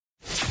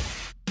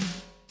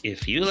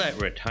If you let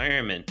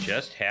retirement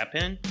just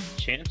happen,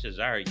 chances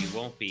are you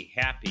won't be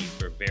happy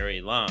for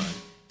very long.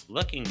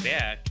 Looking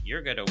back,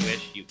 you're going to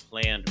wish you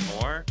planned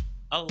more,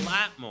 a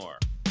lot more.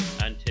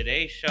 On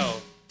today's show,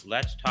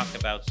 let's talk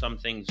about some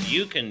things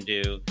you can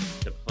do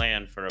to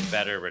plan for a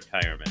better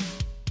retirement.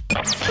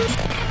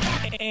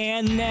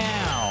 And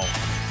now,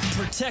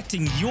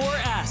 protecting your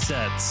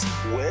assets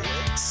with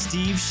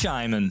Steve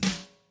Shyman.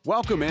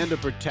 Welcome into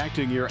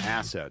Protecting Your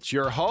Assets.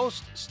 Your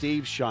host,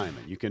 Steve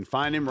Shyman. You can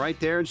find him right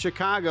there in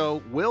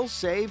Chicago. Will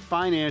Save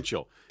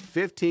Financial.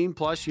 15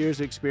 plus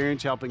years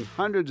experience helping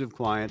hundreds of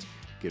clients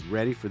get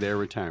ready for their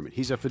retirement.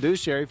 He's a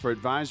fiduciary for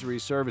advisory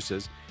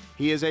services.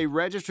 He is a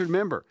registered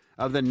member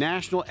of the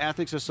National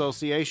Ethics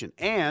Association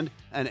and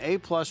an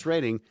A-plus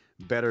rating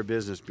Better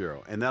Business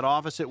Bureau. And that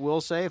office at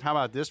Will Save, how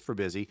about this for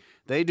busy?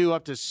 They do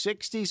up to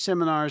 60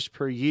 seminars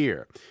per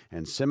year.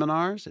 And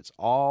seminars, it's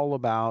all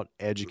about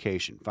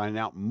education, finding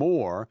out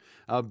more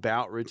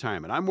about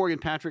retirement. I'm Morgan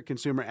Patrick,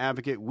 consumer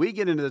advocate. We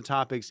get into the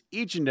topics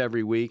each and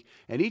every week.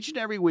 And each and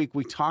every week,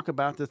 we talk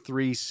about the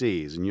 3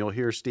 C's. And you'll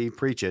hear Steve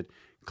preach it: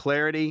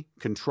 clarity,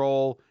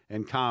 control,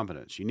 and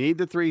confidence. You need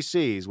the 3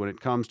 C's when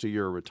it comes to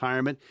your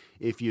retirement.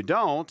 If you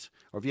don't,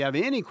 or if you have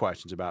any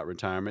questions about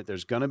retirement,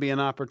 there's going to be an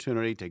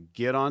opportunity to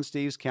get on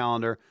Steve's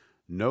calendar,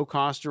 no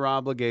cost or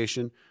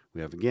obligation.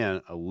 We have, again,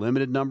 a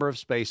limited number of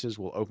spaces.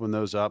 We'll open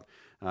those up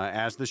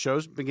as the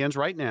show begins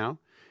right now.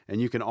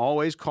 And you can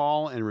always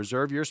call and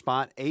reserve your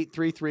spot,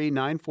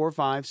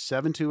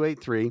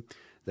 833-945-7283.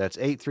 That's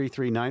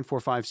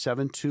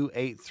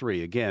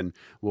 833-945-7283. Again,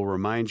 we'll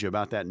remind you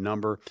about that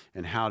number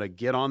and how to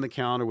get on the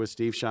calendar with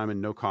Steve Shyman,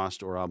 no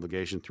cost or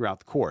obligation, throughout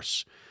the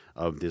course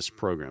of this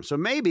program. So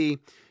maybe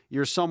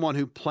you're someone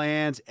who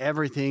plans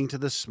everything to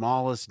the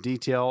smallest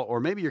detail, or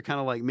maybe you're kind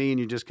of like me and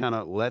you just kind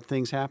of let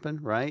things happen,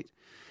 right?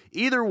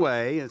 Either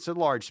way, it's a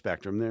large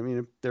spectrum. I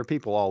mean, there are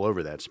people all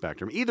over that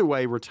spectrum. Either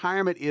way,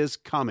 retirement is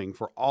coming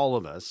for all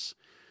of us.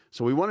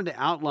 So we wanted to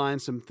outline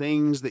some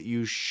things that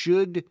you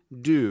should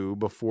do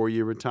before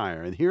you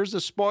retire. And here's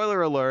a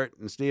spoiler alert.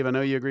 And Steve, I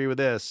know you agree with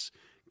this.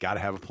 Got to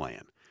have a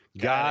plan.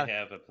 Got to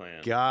have a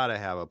plan. Got to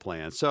have a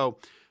plan. So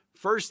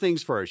first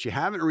things first, you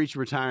haven't reached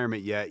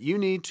retirement yet. You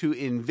need to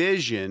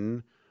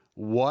envision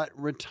what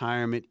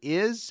retirement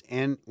is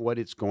and what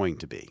it's going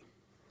to be.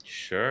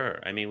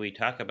 Sure. I mean, we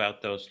talk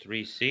about those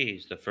 3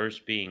 C's, the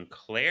first being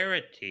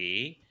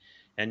clarity.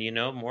 And you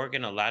know,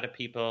 Morgan, a lot of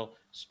people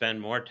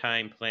spend more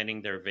time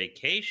planning their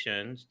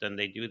vacations than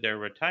they do their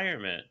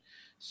retirement.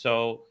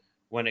 So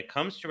when it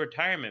comes to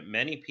retirement,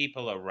 many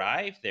people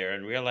arrive there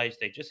and realize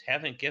they just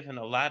haven't given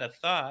a lot of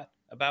thought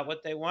about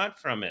what they want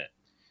from it.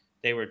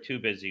 They were too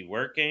busy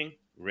working,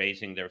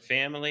 raising their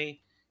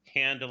family,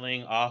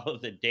 handling all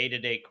of the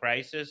day-to-day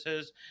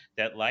crises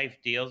that life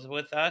deals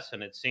with us.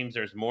 And it seems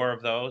there's more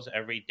of those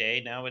every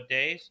day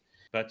nowadays.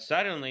 But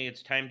suddenly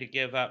it's time to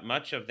give up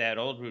much of that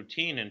old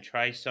routine and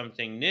try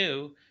something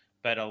new.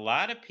 But a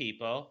lot of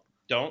people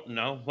don't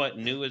know what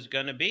new is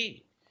going to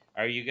be.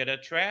 Are you going to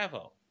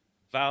travel,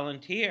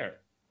 volunteer,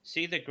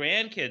 see the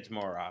grandkids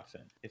more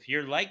often? If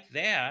you're like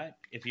that,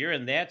 if you're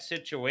in that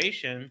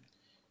situation,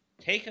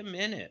 take a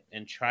minute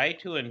and try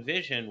to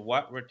envision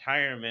what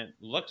retirement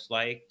looks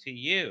like to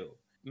you.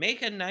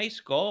 Make a nice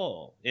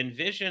goal.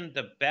 Envision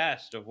the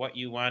best of what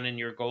you want in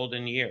your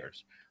golden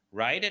years.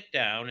 Write it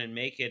down and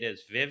make it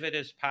as vivid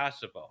as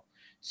possible.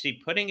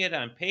 See, putting it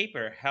on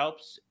paper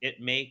helps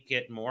it make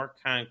it more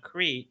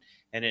concrete,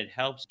 and it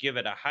helps give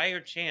it a higher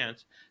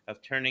chance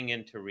of turning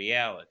into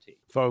reality.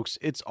 Folks,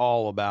 it's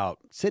all about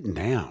sitting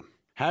down,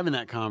 having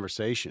that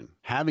conversation,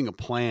 having a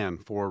plan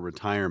for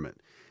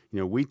retirement. You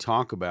know, we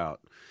talk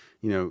about,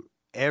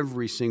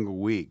 every single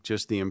week,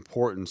 just the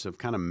importance of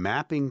kind of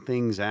mapping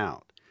things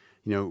out.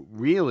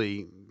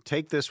 Really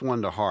take this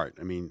one to heart.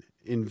 I mean,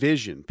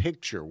 envision,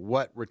 picture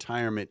what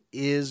retirement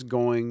is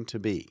going to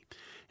be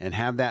and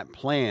have that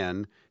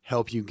plan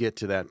help you get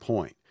to that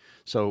point.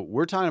 So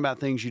we're talking about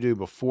things you do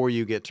before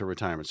you get to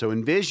retirement. So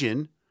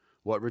envision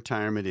what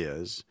retirement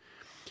is,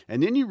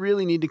 and then you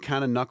really need to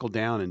kind of knuckle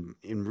down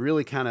and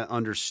really kind of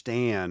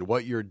understand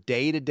what your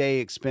day-to-day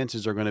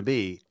expenses are going to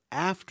be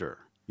after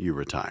you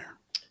retire.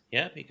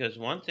 Yeah, because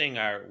one thing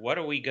are, what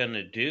are we going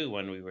to do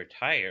when we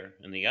retire?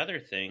 And the other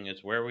thing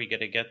is, where are we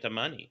going to get the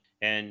money?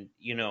 And,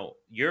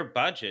 your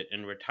budget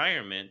in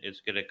retirement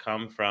is going to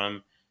come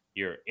from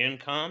your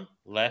income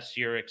less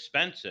your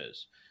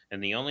expenses.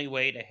 And the only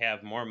way to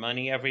have more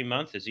money every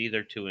month is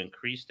either to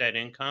increase that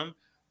income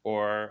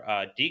or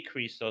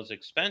decrease those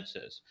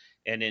expenses.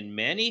 And in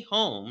many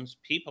homes,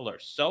 people are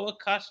so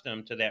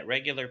accustomed to that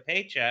regular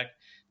paycheck,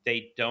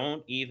 they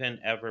don't even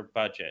ever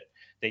budget.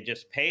 They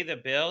just pay the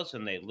bills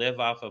and they live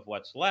off of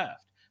what's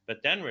left.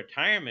 But then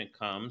retirement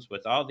comes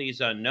with all these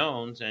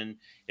unknowns, and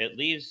it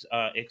leaves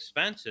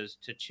expenses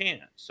to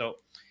chance. So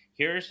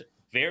here's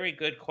very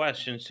good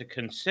questions to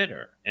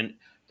consider. And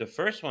the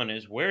first one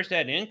is, where's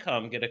that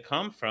income going to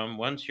come from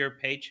once your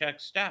paycheck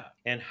stops?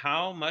 And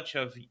how much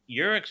of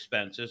your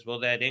expenses will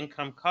that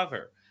income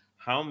cover?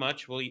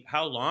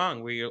 how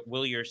long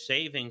will your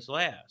savings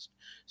last?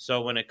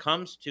 So when it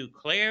comes to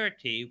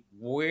clarity,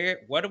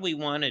 what do we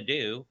want to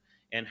do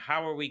and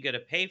how are we going to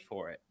pay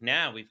for it?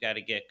 Now we've got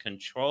to get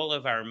control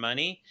of our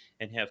money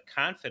and have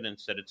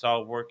confidence that it's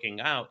all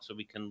working out so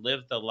we can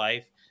live the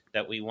life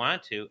that we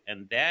want to.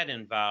 And that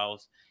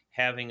involves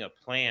having a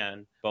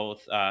plan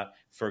both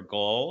for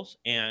goals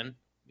and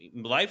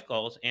life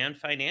goals and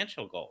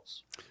financial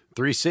goals.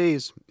 3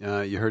 C's.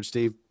 You heard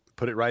Steve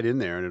put it right in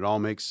there, and it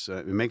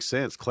makes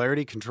sense.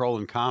 Clarity, control,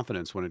 and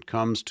confidence when it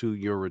comes to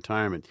your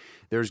retirement.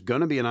 There's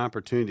going to be an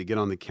opportunity to get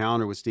on the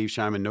calendar with Steve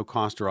Shyman, no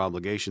cost or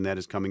obligation. That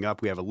is coming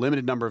up. We have a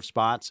limited number of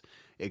spots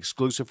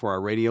exclusive for our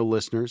radio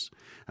listeners.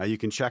 You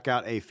can check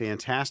out a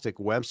fantastic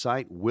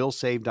website,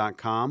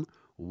 willsave.com.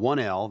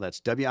 1L, that's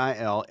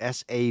WILSAVE.com.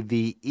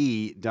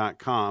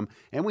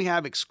 And we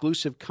have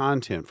exclusive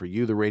content for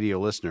you, the radio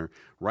listener,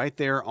 right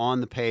there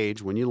on the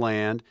page. When you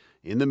land,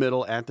 in the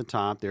middle at the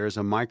top, there is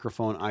a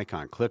microphone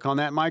icon. Click on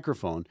that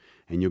microphone,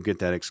 and you'll get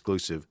that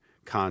exclusive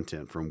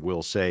content from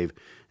Will Save.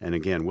 And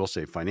again, Will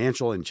Save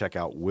Financial, and check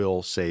out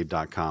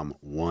willsave.com,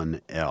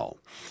 1L.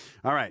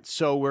 All right,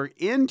 so we're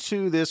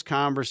into this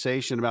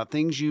conversation about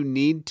things you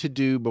need to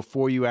do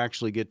before you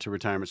actually get to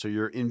retirement. So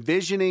you're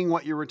envisioning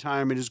what your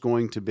retirement is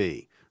going to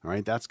be. All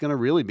right, that's going to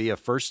really be a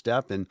first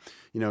step in,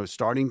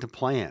 starting to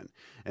plan.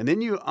 And then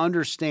you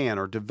understand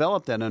or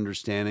develop that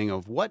understanding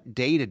of what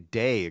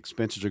day-to-day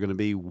expenses are going to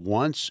be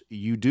once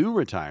you do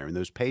retire and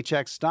those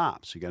paychecks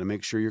stop. So you got to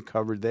make sure you're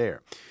covered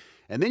there.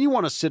 And then you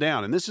want to sit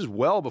down, and this is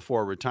well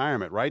before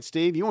retirement, right,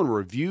 Steve? You want to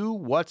review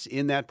what's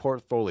in that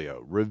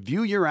portfolio.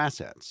 Review your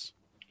assets.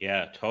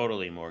 Yeah,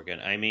 totally, Morgan.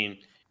 I mean,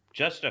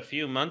 just a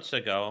few months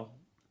ago,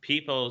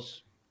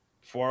 people's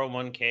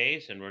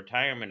 401ks and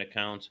retirement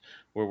accounts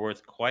were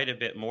worth quite a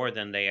bit more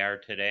than they are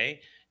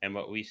today. And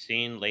what we've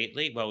seen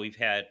lately, well, we've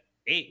had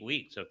 8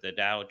 weeks of the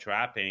Dow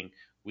dropping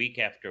week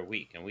after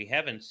week, and we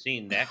haven't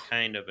seen that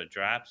kind of a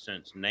drop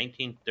since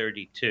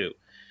 1932.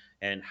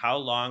 And how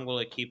long will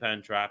it keep on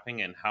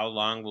dropping, and how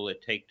long will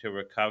it take to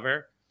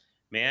recover?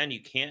 Man,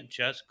 you can't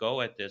just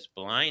go at this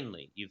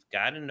blindly. You've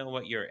got to know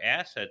what your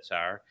assets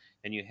are,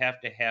 and you have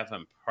to have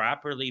them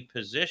properly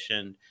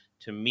positioned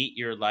to meet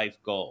your life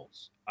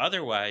goals.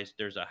 Otherwise,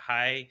 there's a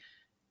high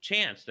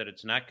chance that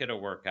it's not going to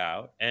work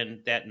out.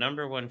 And that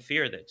number one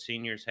fear that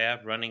seniors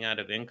have, running out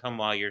of income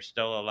while you're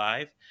still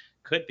alive,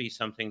 could be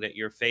something that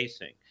you're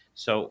facing.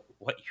 So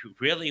what you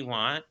really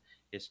want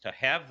is to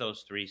have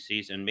those 3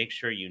 C's and make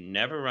sure you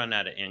never run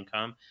out of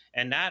income.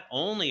 And not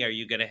only are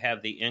you going to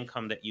have the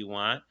income that you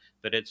want,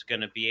 but it's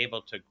going to be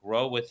able to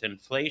grow with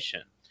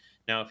inflation.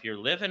 Now, if you're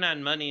living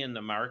on money in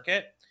the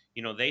market,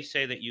 they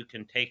say that you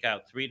can take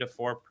out 3 to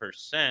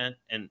 4%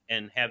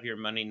 and have your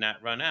money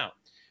not run out.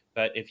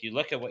 But if you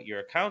look at what your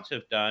accounts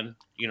have done,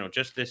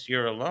 just this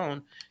year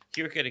alone,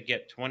 you're going to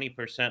get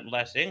 20%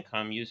 less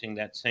income using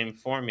that same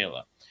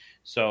formula.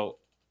 So,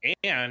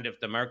 and if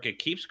the market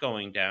keeps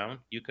going down,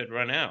 you could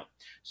run out.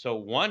 So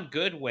one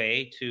good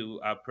way to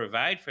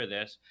provide for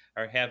this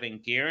are having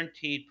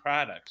guaranteed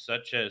products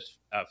such as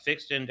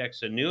fixed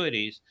index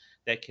annuities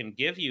that can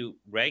give you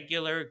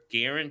regular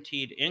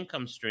guaranteed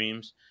income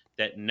streams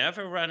that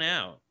never run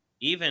out.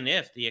 Even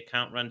if the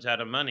account runs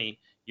out of money,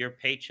 your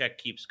paycheck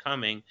keeps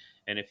coming.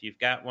 And if you've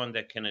got one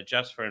that can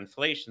adjust for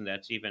inflation,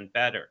 that's even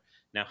better.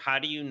 Now, how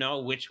do you know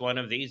which one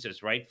of these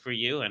is right for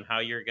you and how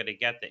you're going to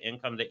get the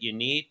income that you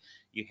need?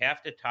 You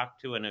have to talk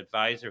to an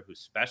advisor who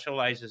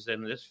specializes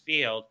in this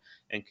field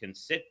and can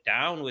sit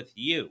down with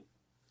you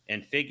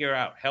and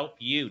help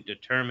you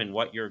determine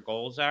what your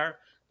goals are,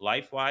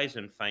 life-wise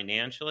and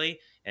financially,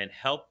 and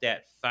help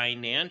that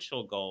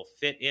financial goal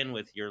fit in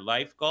with your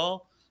life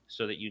goal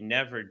so that you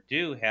never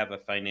do have a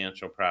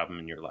financial problem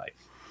in your life.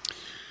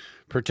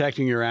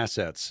 Protecting your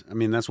assets. I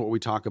mean, that's what we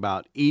talk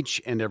about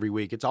each and every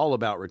week. It's all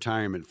about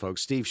retirement,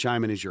 folks. Steve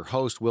Shyman is your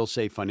host. Will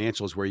Save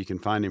Financial is where you can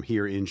find him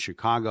here in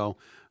Chicago.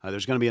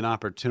 There's going to be an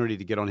opportunity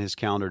to get on his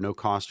calendar, no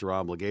cost or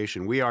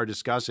obligation. We are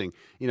discussing,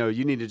 you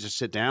need to just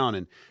sit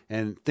down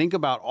and think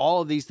about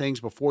all of these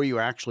things before you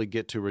actually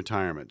get to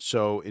retirement.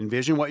 So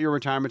envision what your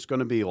retirement's going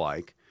to be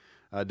like.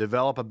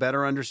 Develop a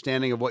better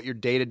understanding of what your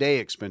day-to-day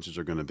expenses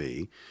are going to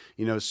be.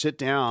 Sit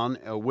down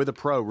with a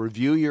pro,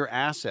 review your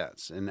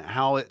assets and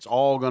how it's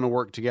all going to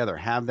work together.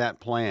 Have that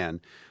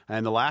plan.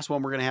 And the last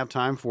one we're going to have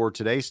time for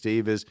today,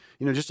 Steve, is,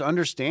 just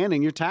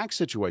understanding your tax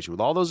situation. With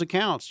all those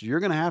accounts,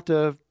 you're going to have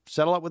to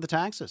settle up with the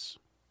taxes.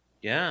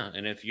 Yeah,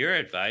 and if your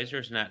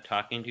advisor's not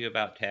talking to you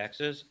about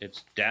taxes,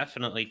 it's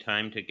definitely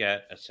time to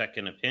get a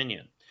second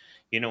opinion.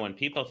 When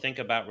people think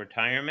about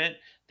retirement,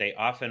 they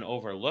often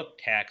overlook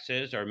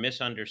taxes or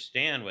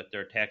misunderstand what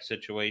their tax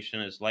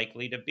situation is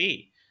likely to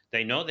be.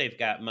 They know they've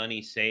got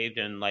money saved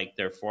in like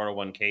their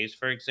 401ks,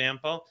 for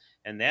example,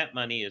 and that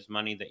money is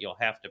money that you'll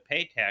have to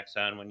pay tax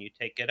on when you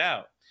take it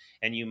out.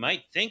 And you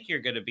might think you're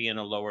going to be in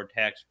a lower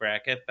tax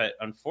bracket, but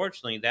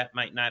unfortunately, that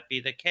might not be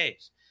the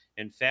case.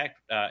 In fact,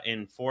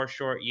 in 4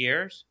 short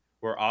years,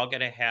 we're all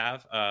going to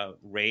have a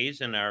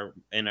raise in our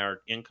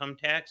income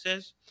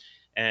taxes.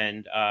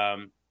 And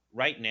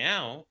right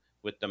now,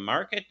 with the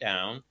market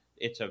down,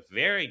 it's a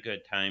very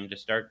good time to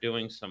start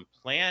doing some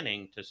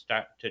planning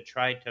to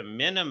try to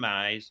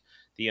minimize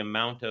the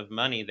amount of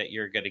money that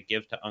you're going to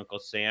give to Uncle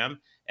Sam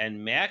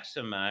and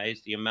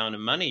maximize the amount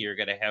of money you're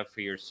going to have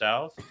for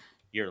yourself,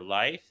 your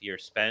life, your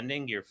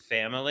spending, your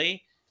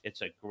family.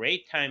 It's a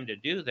great time to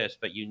do this,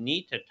 but you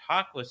need to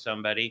talk with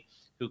somebody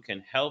who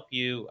can help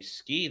you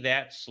ski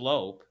that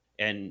slope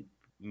and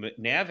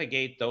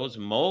navigate those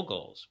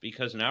moguls,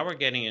 because now we're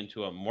getting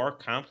into a more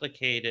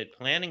complicated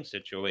planning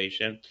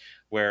situation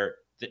where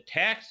the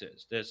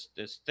taxes, this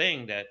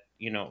thing that,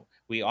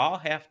 we all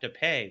have to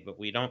pay, but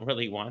we don't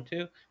really want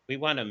to. We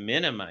want to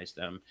minimize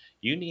them.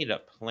 You need a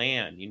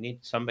plan. You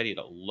need somebody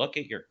to look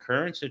at your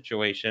current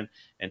situation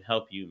and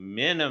help you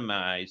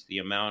minimize the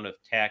amount of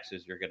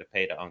taxes you're going to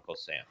pay to Uncle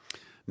Sam.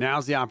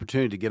 Now's the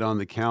opportunity to get on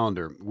the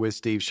calendar with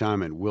Steve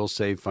Shyman, Will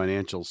Save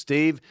Financial.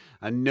 Steve,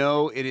 I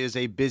know it is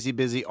a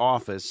busy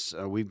office.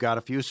 We've got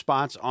a few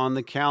spots on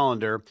the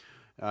calendar.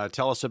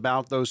 Tell us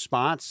about those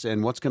spots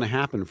and what's going to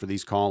happen for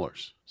these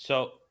callers.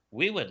 So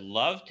we would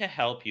love to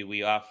help you.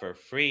 We offer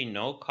free,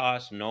 no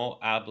cost, no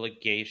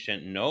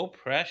obligation, no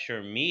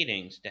pressure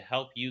meetings to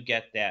help you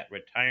get that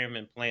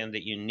retirement plan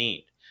that you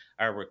need.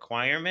 Our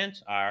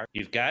requirements are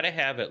you've got to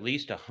have at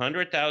least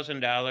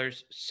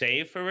 $100,000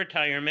 saved for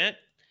retirement.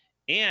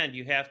 And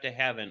you have to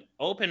have an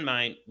open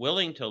mind,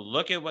 willing to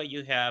look at what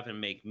you have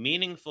and make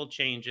meaningful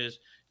changes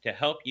to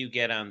help you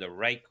get on the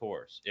right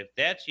course. If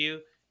that's you,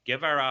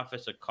 give our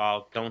office a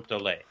call. Don't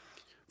delay.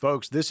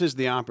 Folks, this is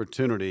the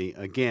opportunity.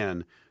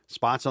 Again,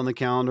 spots on the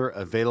calendar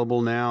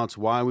available now. It's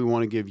why we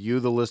want to give you,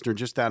 the listener,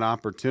 just that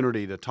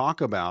opportunity to talk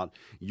about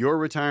your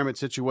retirement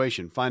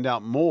situation. Find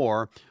out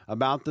more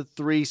about the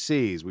 3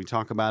 C's. We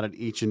talk about it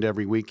each and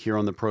every week here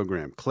on the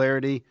program.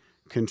 Clarity,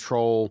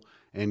 control,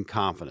 and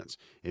confidence.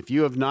 If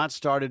you have not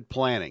started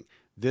planning,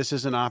 this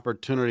is an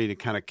opportunity to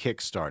kind of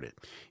kickstart it.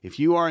 If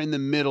you are in the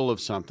middle of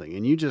something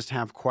and you just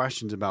have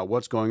questions about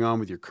what's going on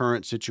with your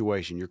current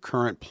situation, your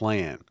current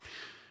plan,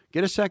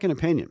 get a second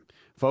opinion.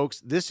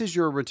 Folks, this is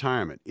your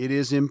retirement. It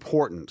is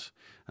important.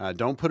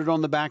 Don't put it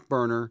on the back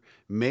burner.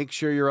 Make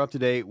sure you're up to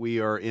date.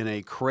 We are in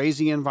a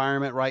crazy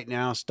environment right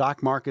now.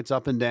 Stock market's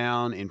up and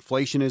down.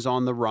 Inflation is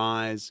on the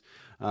rise.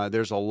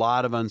 There's a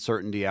lot of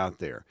uncertainty out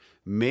there.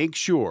 Make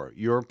sure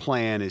your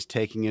plan is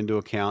taking into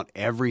account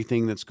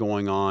everything that's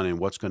going on and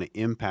what's going to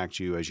impact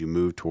you as you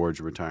move towards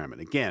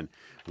retirement. Again,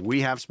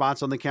 we have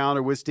spots on the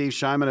calendar with Steve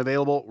Shyman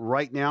available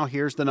right now.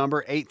 Here's the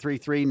number,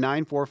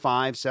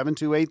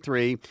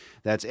 833-945-7283.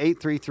 That's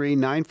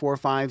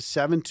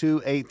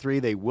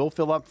 833-945-7283. They will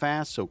fill up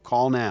fast, so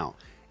call now.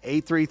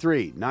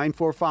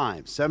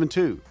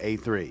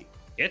 833-945-7283.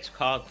 It's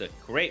called the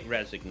Great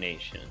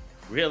Resignation.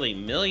 Really,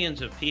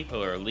 millions of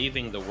people are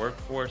leaving the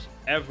workforce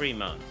every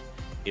month.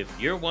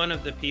 If you're one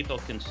of the people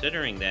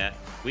considering that,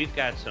 we've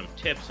got some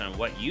tips on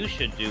what you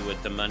should do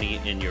with the money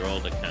in your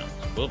old accounts.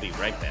 We'll be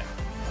right back.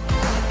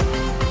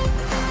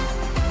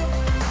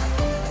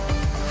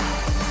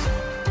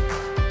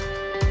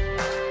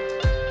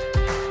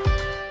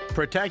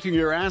 Protecting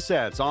your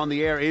assets on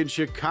the air in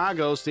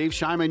Chicago. Steve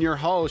Shyman, your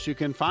host. You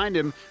can find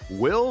him,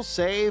 Will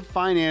Save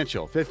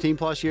Financial.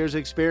 15-plus years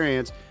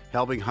experience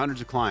helping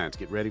hundreds of clients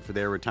get ready for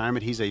their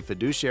retirement. He's a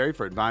fiduciary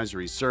for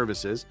advisory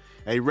services,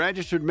 a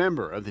registered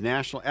member of the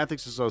National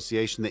Ethics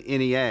Association, the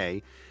NEA,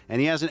 and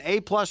he has an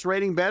A-plus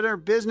rating, Better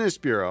Business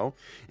Bureau.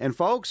 And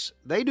folks,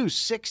 they do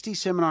 60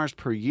 seminars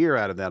per year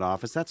out of that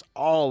office. That's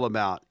all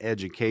about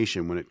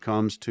education when it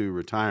comes to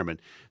retirement.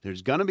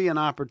 There's going to be an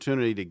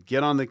opportunity to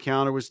get on the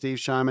counter with Steve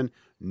Shyman,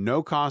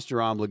 no cost or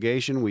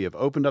obligation. We have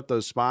opened up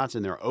those spots,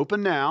 and they're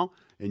open now,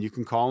 and you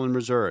can call and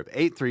reserve.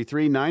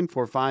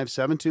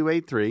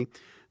 833-945-7283.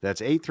 That's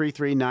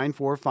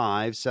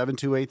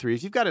 833-945-7283.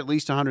 If you've got at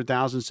least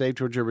 $100,000 saved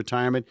towards your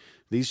retirement,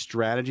 these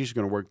strategies are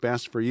going to work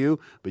best for you.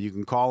 But you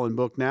can call and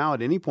book now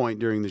at any point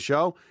during the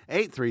show,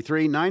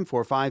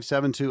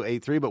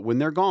 833-945-7283. But when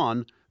they're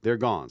gone, they're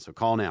gone. So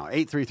call now,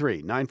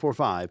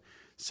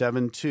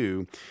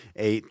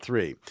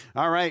 833-945-7283.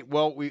 All right.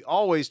 Well, we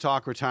always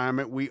talk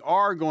retirement. We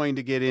are going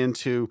to get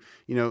into,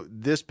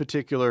 this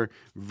particular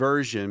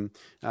version,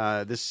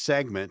 this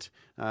segment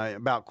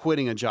about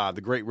quitting a job,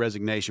 the Great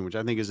Resignation, which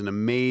I think is an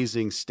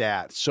amazing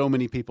stat. So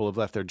many people have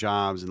left their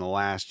jobs in the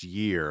last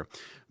year.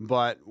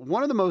 But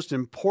one of the most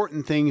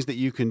important things that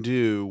you can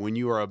do when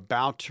you are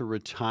about to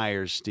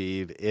retire,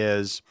 Steve,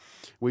 is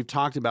we've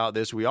talked about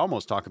this. We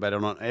almost talk about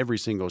it on every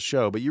single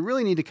show, but you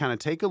really need to kind of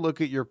take a look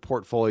at your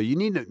portfolio. You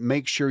need to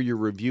make sure you're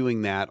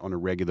reviewing that on a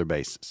regular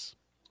basis.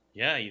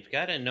 Yeah, you've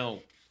got to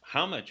know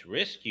how much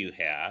risk you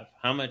have,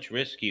 how much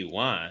risk you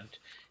want.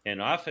 And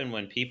often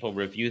when people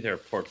review their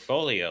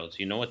portfolios,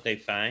 you know what they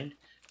find?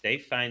 They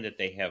find that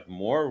they have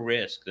more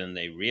risk than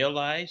they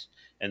realized,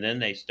 and then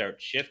they start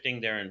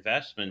shifting their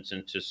investments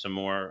into some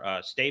more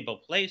stable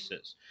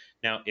places.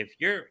 Now, if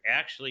you're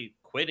actually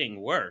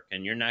quitting work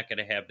and you're not going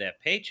to have that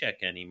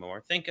paycheck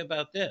anymore, think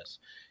about this.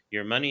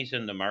 Your money's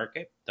in the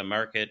market. The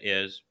market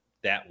is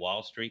that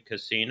Wall Street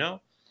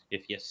casino.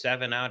 If you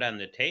 7 out on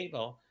the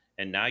table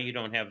and now you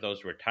don't have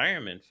those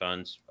retirement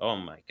funds, oh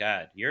my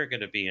God, you're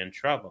going to be in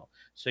trouble.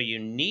 So you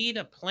need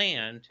a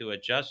plan to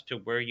adjust to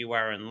where you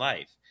are in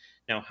life.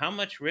 Now, how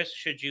much risk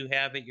should you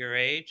have at your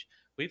age?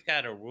 We've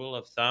got a rule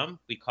of thumb.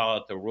 We call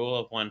it the rule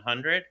of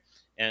 100.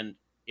 And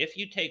if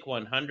you take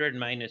 100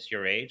 minus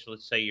your age,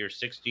 let's say you're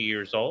 60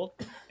 years old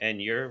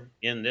and you're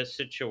in this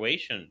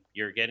situation,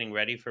 you're getting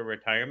ready for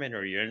retirement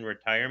or you're in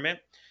retirement,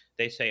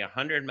 they say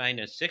 100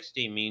 minus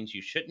 60 means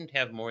you shouldn't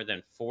have more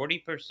than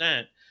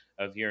 40%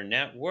 of your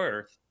net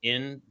worth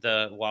in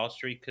the Wall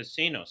Street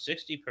casino.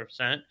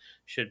 60%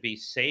 should be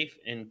safe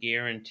and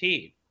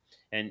guaranteed.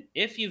 And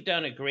if you've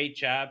done a great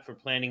job for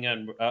planning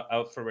on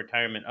out for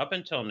retirement up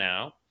until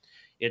now,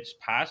 it's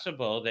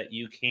possible that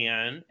you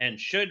can and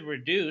should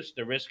reduce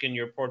the risk in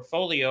your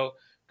portfolio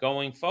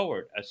going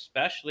forward,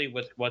 especially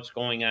with what's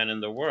going on in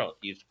the world.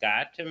 You've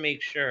got to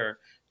make sure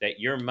that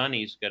your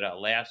money's going to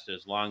last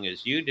as long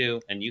as you do,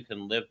 and you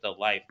can live the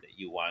life that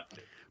you want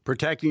to.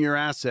 Protecting your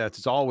assets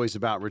is always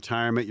about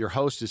retirement. Your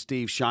host is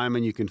Steve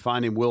Shyman. You can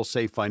find him Will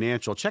Save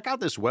Financial. Check out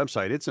this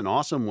website. It's an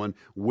awesome one.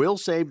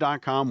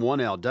 Willsave.com,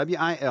 1L,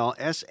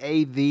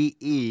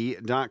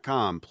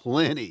 WILSAVE.com.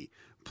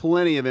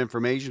 Plenty of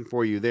information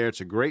for you there.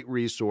 It's a great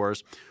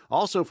resource.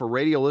 Also, for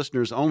radio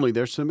listeners only,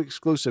 there's some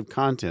exclusive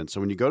content.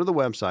 So when you go to the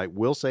website,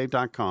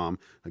 willsave.com,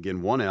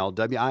 again,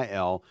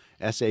 1L,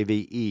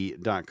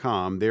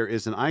 WILSAVE.com, there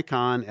is an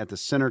icon at the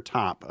center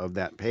top of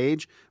that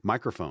page,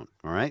 microphone,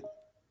 all right?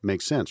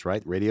 Makes sense,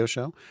 right? Radio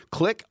show.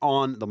 Click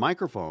on the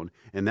microphone,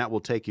 and that will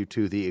take you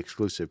to the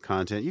exclusive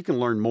content. You can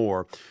learn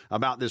more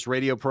about this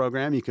radio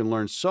program. You can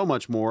learn so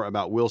much more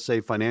about Will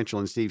Save Financial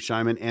and Steve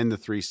Shyman and the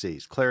 3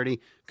 C's: clarity,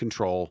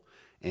 control,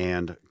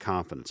 and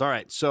confidence. All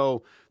right,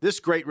 so this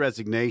great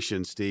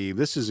resignation, Steve,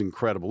 this is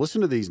incredible.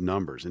 Listen to these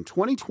numbers. In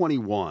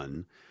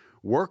 2021,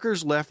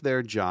 workers left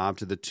their job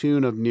to the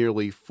tune of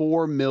nearly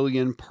 4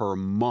 million per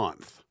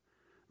month,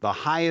 the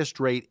highest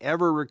rate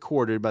ever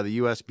recorded by the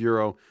U.S.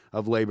 Bureau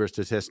of Labor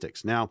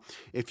Statistics. Now,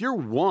 if you're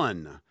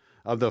one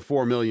of the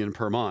 4 million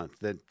per month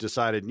that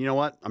decided, you know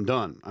what, I'm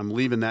done, I'm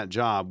leaving that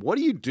job, what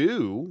do you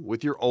do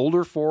with your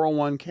older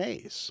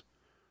 401ks?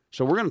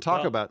 So we're going to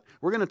talk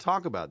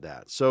about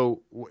that.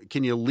 So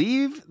can you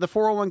leave the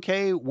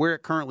 401k where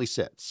it currently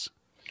sits?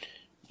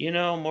 You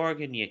know,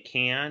 Morgan, you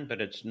can,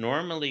 but it's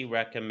normally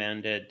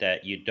recommended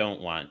that you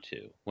don't want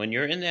to. When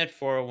you're in that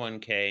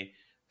 401k,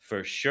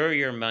 for sure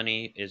your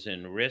money is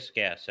in risk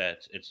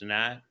assets. It's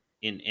not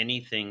in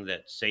anything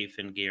that's safe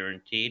and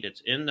guaranteed.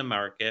 It's in the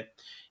market.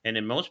 And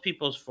in most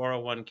people's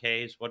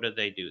 401ks, what do?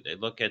 They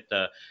look at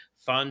the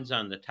funds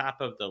on the top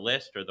of the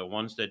list or the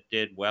ones that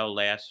did well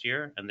last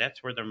year, and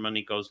that's where their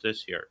money goes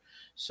this year.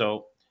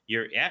 So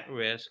you're at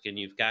risk and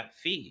you've got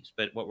fees.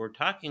 But what we're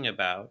talking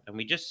about, and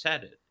we just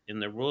said it in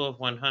the rule of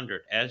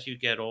 100, as you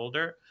get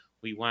older,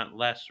 we want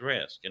less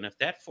risk. And if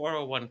that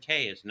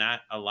 401k is not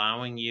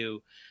allowing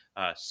you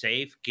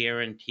safe,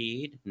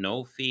 guaranteed,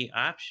 no fee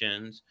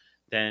options,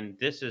 then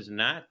this is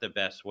not the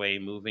best way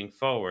moving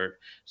forward.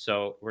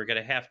 So we're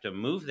going to have to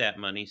move that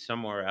money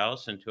somewhere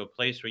else into a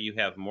place where you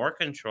have more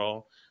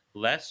control,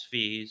 less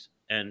fees,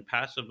 and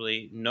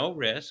possibly no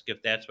risk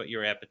if that's what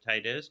your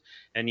appetite is.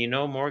 And you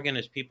know, Morgan,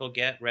 as people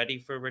get ready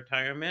for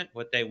retirement,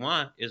 what they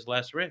want is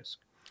less risk.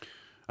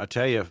 I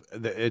tell you,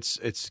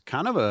 it's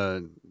kind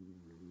of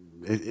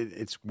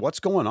it's what's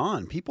going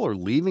on. People are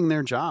leaving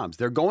their jobs.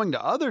 They're going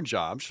to other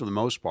jobs for the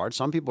most part.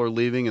 Some people are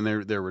leaving and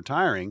they're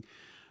retiring.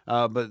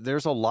 But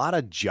there's a lot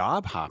of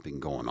job hopping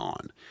going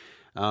on.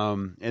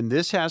 And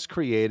this has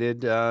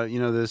created,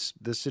 this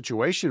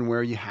situation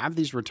where you have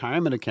these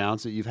retirement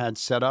accounts that you've had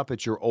set up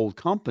at your old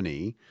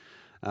company.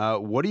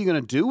 What are you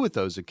going to do with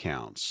those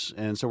accounts?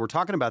 And so we're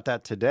talking about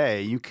that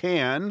today. You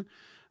can,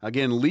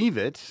 again, leave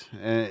it,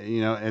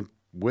 and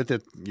with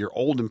it, your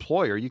old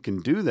employer, you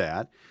can do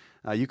that.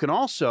 You can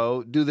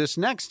also do this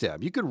next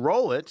step. You could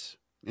roll it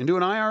into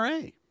an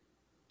IRA.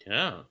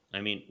 Yeah.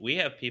 I mean, we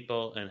have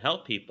people and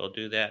help people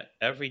do that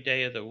every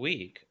day of the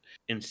week.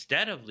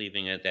 Instead of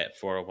leaving it at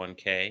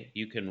 401k,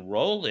 you can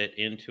roll it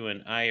into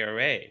an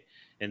IRA.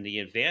 And the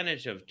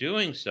advantage of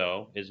doing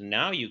so is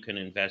now you can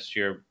invest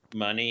your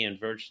money in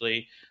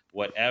virtually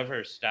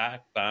whatever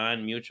stock,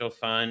 bond, mutual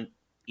fund,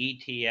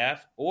 ETF,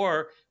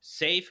 or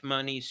safe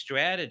money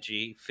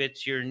strategy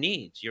fits your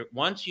needs.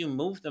 Once you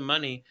move the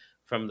money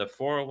from the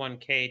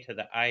 401k to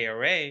the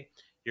IRA,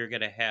 you're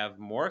going to have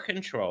more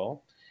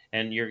control.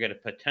 And you're going to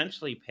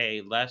potentially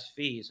pay less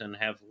fees and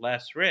have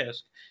less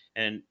risk.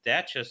 And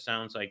that just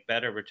sounds like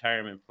better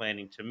retirement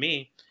planning to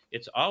me.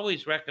 It's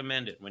always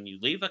recommended when you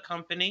leave a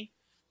company,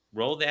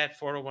 roll that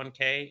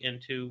 401k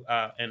into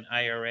an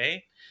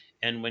IRA.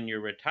 And when you're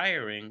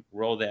retiring,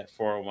 roll that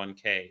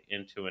 401k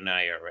into an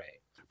IRA.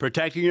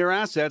 Protecting your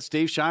assets.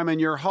 Steve Shyman,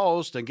 your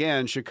host.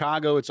 Again,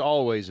 Chicago, it's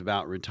always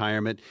about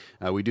retirement.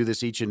 We do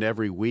this each and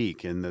every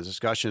week, and the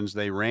discussions,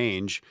 they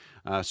range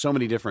so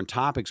many different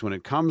topics when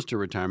it comes to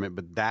retirement,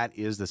 but that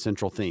is the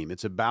central theme.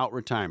 It's about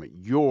retirement,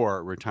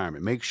 your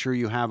retirement. Make sure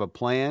you have a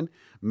plan.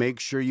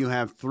 Make sure you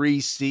have 3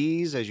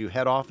 C's as you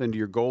head off into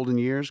your golden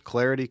years: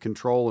 clarity,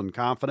 control, and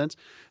confidence.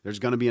 There's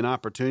going to be an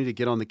opportunity to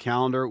get on the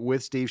calendar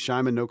with Steve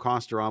Shyman, no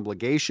cost or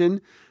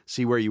obligation.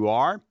 See where you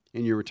are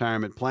in your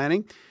retirement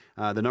planning.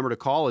 The number to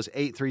call is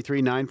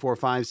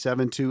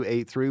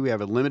 833-945-7283. We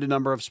have a limited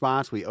number of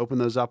spots. We open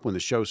those up when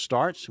the show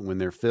starts. When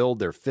they're filled,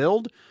 they're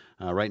filled.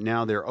 Right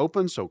now, they're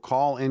open, so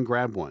call and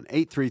grab one.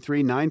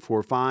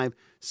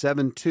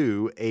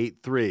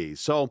 833-945-7283.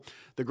 So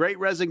the Great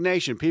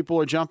Resignation. People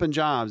are jumping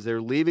jobs. They're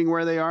leaving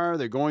where they are.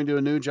 They're going to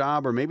a new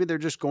job, or maybe they're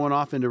just going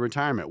off into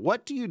retirement.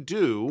 What do you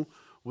do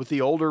with the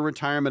older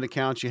retirement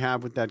accounts you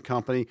have with that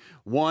company?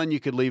 One,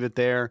 you could leave it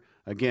there.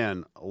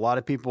 Again, a lot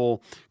of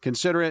people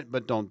consider it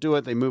but don't do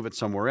it. They move it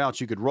somewhere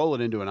else. You could roll it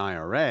into an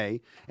IRA.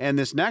 And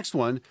this next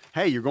one,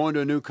 hey, you're going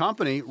to a new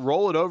company,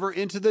 roll it over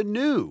into the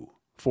new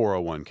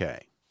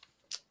 401k.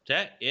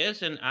 That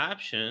is an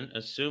option,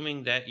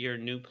 assuming that your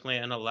new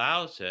plan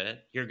allows it.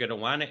 You're going to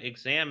want to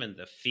examine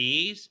the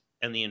fees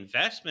and the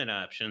investment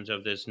options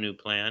of this new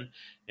plan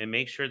and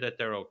make sure that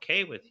they're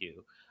okay with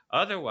you.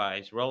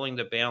 Otherwise, rolling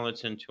the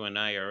balance into an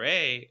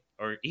IRA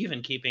or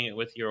even keeping it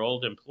with your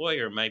old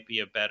employer might be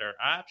a better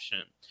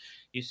option.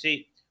 You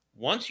see,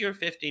 once you're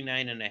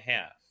 59 and a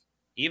half,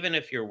 even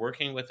if you're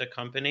working with a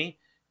company,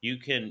 you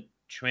can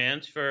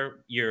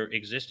transfer your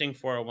existing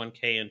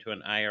 401k into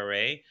an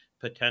IRA,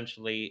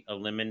 potentially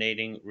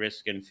eliminating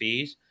risk and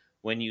fees.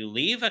 When you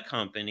leave a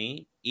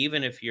company,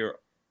 even if you're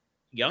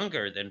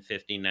younger than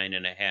 59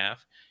 and a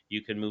half,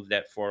 you can move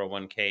that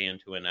 401k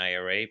into an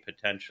IRA,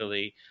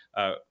 potentially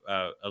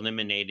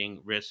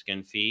eliminating risk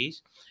and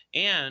fees.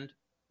 And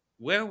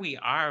where we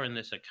are in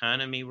this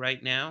economy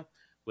right now,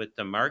 with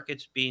the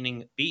markets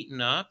being beaten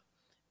up,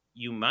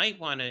 you might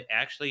want to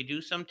actually do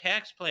some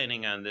tax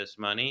planning on this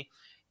money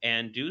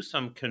and do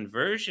some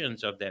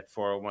conversions of that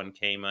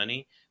 401k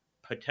money,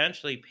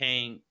 potentially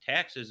paying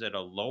taxes at a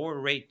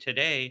lower rate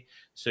today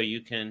so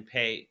you can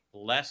pay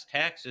less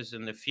taxes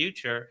in the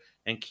future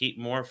and keep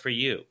more for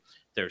you.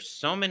 There's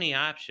so many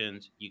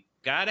options. You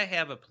got to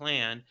have a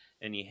plan,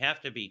 and you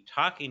have to be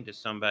talking to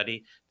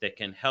somebody that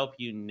can help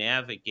you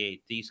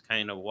navigate these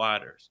kind of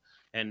waters.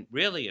 And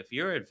really, if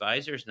your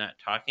advisor's not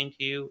talking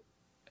to you,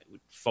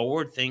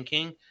 forward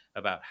thinking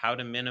about how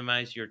to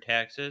minimize your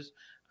taxes,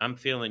 I'm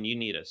feeling you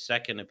need a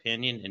second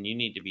opinion and you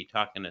need to be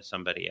talking to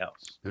somebody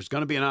else. There's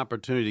going to be an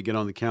opportunity to get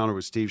on the calendar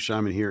with Steve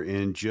Shyman here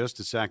in just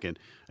a second.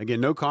 Again,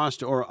 no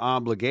cost or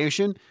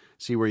obligation.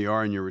 See where you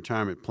are in your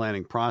retirement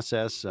planning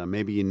process.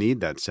 Maybe you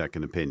need that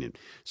second opinion.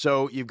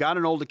 So you've got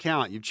an old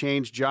account. You've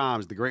changed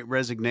jobs. The Great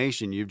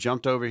Resignation. You've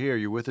jumped over here.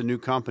 You're with a new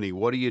company.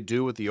 What do you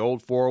do with the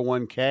old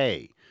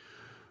 401k?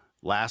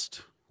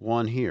 Last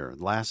one here.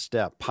 Last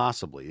step,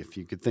 possibly, if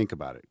you could think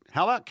about it.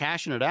 How about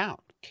cashing it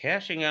out?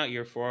 Cashing out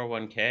your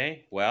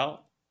 401k,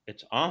 well,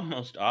 it's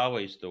almost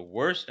always the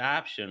worst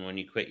option when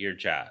you quit your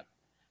job.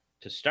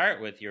 To start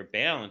with, your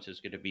balance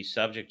is going to be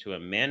subject to a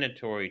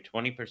mandatory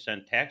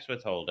 20% tax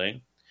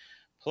withholding.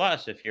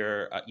 Plus, if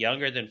you're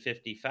younger than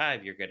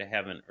 55, you're going to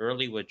have an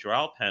early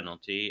withdrawal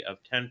penalty of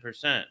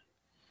 10%.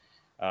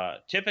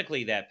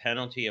 Typically, that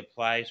penalty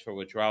applies for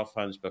withdrawal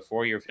funds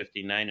before you're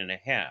 59 and a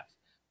half.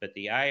 But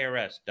the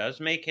IRS does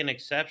make an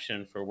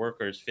exception for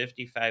workers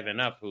 55 and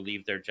up who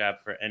leave their job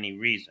for any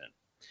reason.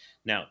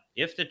 Now,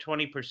 if the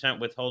 20%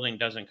 withholding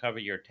doesn't cover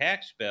your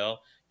tax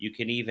bill, you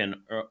can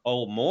even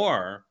owe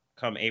more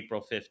come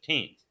April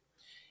 15th.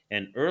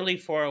 An early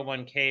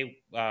 401k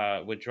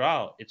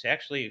withdrawal, it's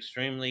actually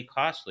extremely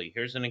costly.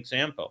 Here's an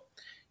example.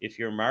 If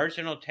your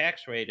marginal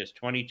tax rate is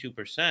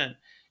 22%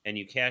 and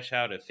you cash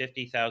out a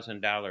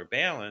 $50,000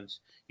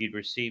 balance, you'd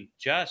receive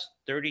just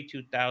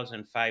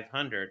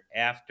 $32,500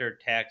 after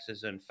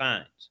taxes and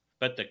fines.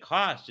 But the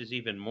cost is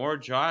even more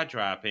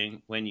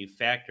jaw-dropping when you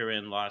factor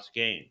in lost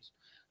gains.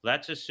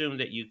 Let's assume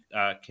that you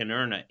can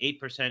earn an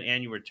 8%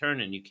 annual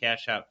return and you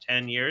cash out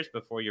 10 years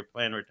before your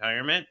planned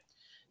retirement.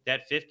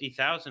 That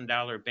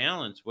 $50,000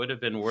 balance would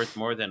have been worth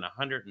more than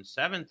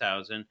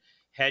 $107,000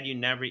 had you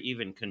never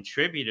even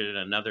contributed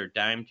another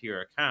dime to your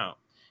account.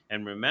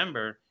 And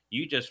remember,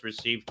 you just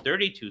received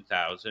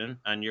 $32,000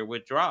 on your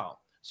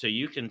withdrawal. So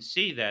you can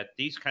see that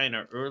these kind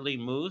of early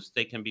moves,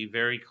 they can be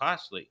very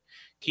costly.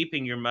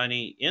 Keeping your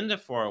money in the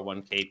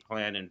 401k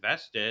plan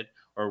invested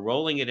or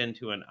rolling it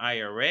into an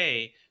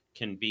IRA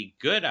can be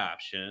good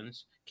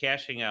options.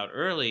 Cashing out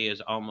early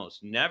is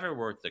almost never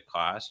worth the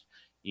cost.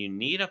 You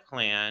need a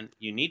plan.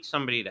 You need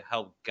somebody to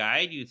help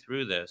guide you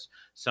through this,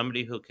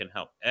 somebody who can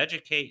help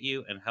educate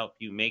you and help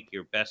you make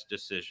your best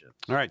decisions.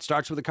 All right,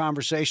 starts with a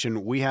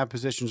conversation. We have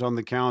positions on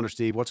the calendar,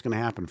 Steve. What's going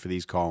to happen for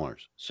these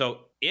callers?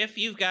 So if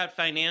you've got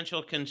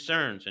financial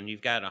concerns and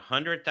you've got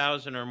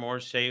 $100,000 or more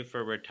saved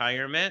for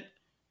retirement,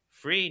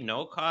 free,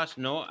 no cost,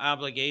 no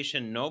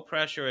obligation, no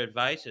pressure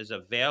advice is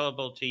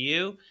available to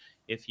you.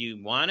 if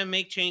you want to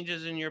make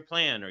changes in your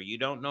plan, or you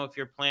don't know if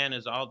your plan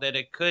is all that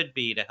it could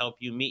be to help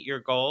you meet your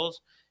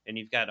goals, and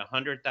you've got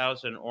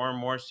 100,000 or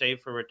more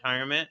saved for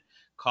retirement,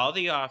 call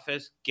the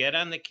office, get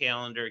on the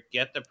calendar,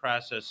 get the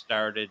process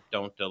started.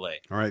 Don't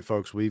delay. All right,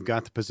 folks, we've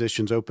got the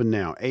positions open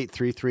now.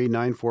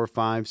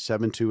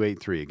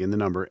 833-945-7283. Again, the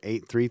number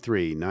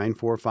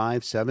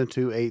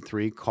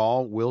 833-945-7283.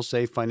 Call Will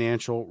Save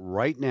Financial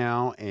right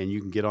now, and you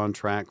can get on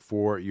track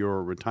for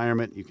your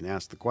retirement. You can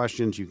ask the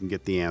questions. You can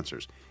get the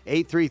answers.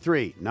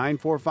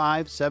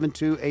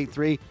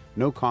 833-945-7283.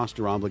 No cost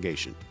or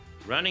obligation.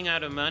 Running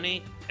out of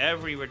money,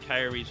 every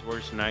retiree's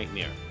worst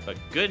nightmare. But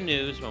good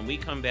news, when we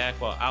come back,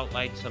 we'll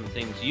outline some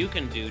things you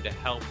can do to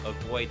help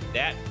avoid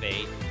that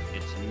fate.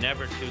 It's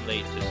never too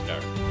late to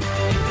start.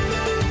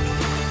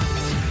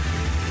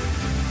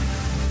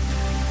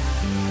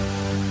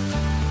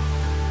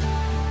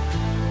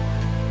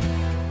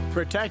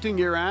 Protecting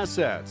your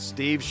assets.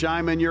 Steve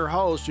Shyman, your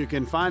host. You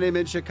can find him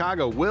in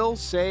Chicago. Will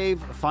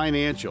Save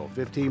Financial.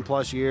 15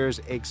 plus years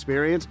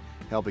experience,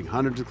 helping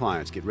hundreds of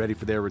clients get ready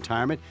for their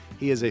retirement.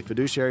 He is a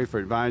fiduciary for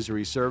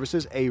advisory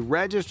services, a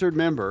registered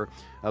member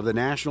of the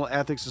National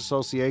Ethics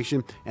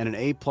Association, and an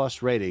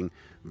A-plus rating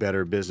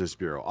Better Business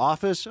Bureau.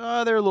 Office,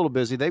 they're a little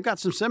busy. They've got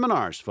some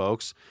seminars,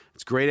 folks.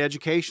 It's great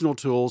educational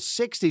tools,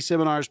 60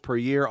 seminars per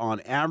year on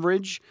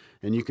average.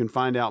 And you can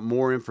find out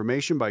more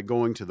information by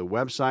going to the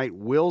website,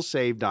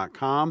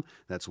 willsave.com.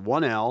 That's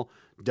 1L.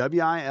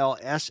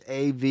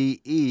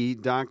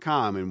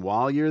 WILSAVE.com. And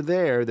while you're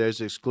there,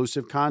 there's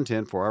exclusive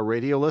content for our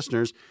radio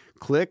listeners.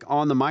 Click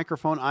on the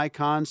microphone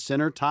icon,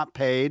 center top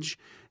page,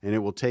 and it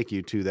will take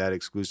you to that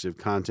exclusive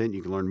content.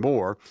 You can learn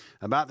more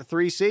about the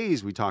 3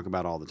 C's we talk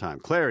about all the time: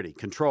 clarity,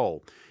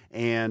 control,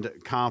 and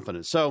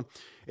confidence. So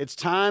it's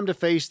time to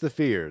face the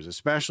fears,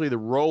 especially the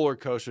roller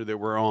coaster that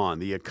we're on.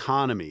 The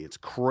economy, it's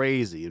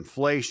crazy.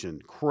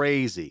 Inflation,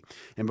 crazy.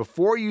 And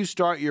before you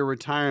start your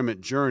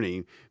retirement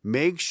journey,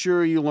 make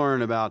sure you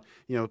learn about,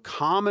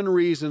 common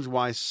reasons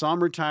why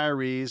some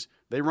retirees,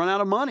 they run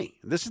out of money.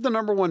 This is the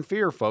number one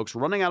fear, folks,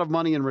 running out of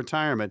money in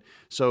retirement.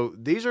 So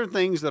these are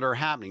things that are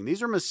happening.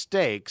 These are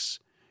mistakes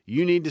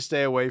you need to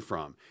stay away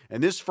from.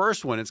 And this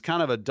first one, it's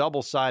kind of a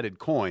double-sided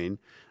coin.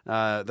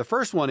 The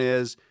first one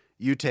is,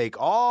 you take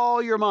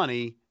all your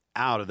money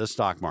out of the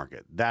stock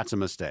market. That's a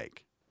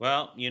mistake.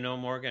 Well,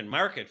 Morgan,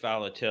 market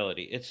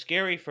volatility, it's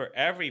scary for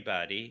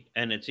everybody,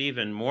 and it's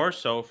even more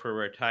so for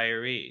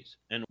retirees.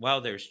 And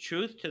while there's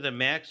truth to the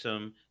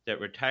maxim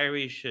that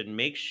retirees should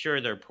make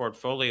sure their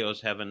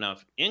portfolios have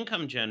enough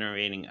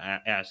income-generating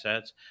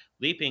assets,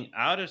 leaping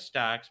out of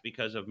stocks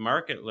because of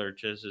market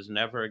lurches is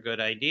never a good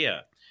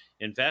idea.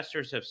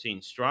 Investors have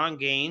seen strong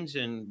gains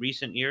in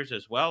recent years,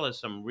 as well as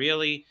some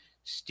really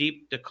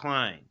steep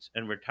declines.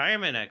 And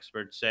retirement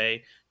experts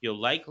say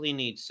you'll likely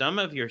need some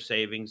of your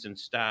savings in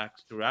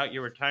stocks throughout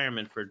your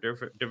retirement for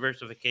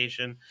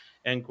diversification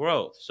and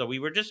growth. So we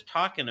were just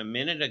talking a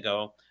minute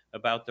ago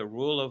about the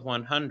rule of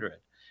 100.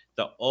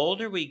 The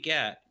older we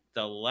get,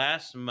 the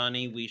less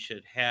money we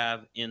should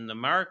have in the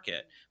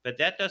market. But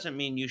that doesn't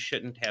mean you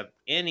shouldn't have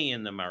any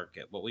in the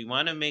market. What we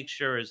want to make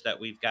sure is that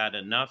we've got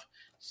enough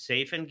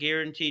safe and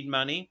guaranteed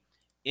money,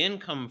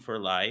 income for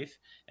life,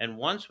 and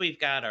once we've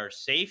got our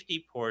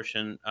safety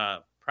portion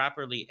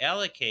properly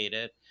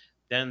allocated,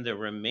 then the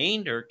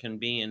remainder can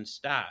be in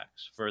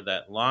stocks for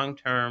that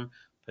long-term,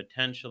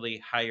 potentially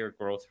higher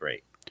growth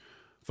rate.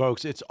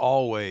 Folks, it's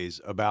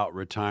always about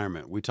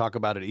retirement. We talk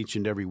about it each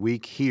and every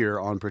week here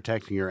on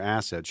Protecting Your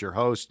Assets. Your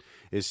host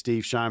is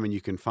Steve Shyman.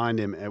 You can find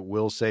him at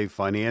Will Save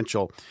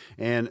Financial.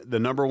 And the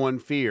number one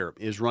fear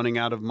is running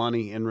out of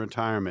money in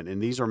retirement.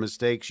 And these are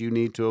mistakes you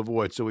need to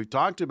avoid. So we've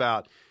talked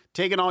about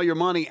taking all your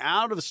money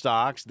out of the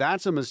stocks.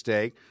 That's a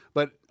mistake.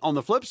 But on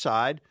the flip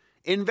side,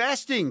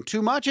 investing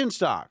too much in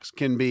stocks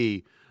can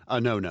be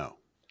a no-no.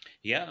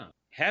 Yeah.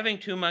 Having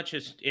too much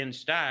in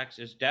stocks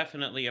is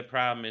definitely a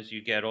problem as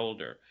you get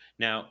older.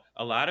 Now,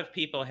 a lot of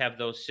people have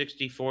those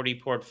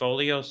 60-40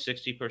 portfolios,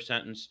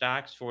 60% in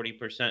stocks,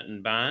 40%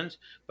 in bonds.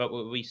 But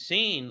what we've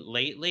seen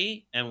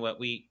lately, and what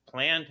we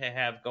plan to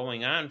have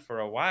going on for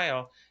a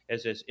while,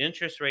 is as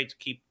interest rates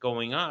keep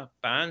going up,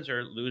 bonds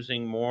are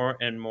losing more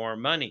and more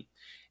money.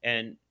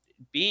 And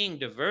being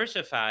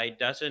diversified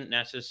doesn't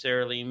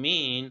necessarily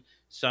mean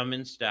some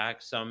in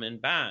stocks, some in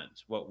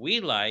bonds. What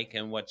we like,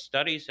 and what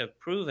studies have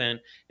proven,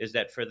 is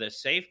that for the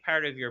safe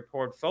part of your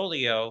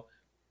portfolio,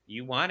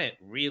 you want it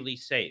really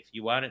safe.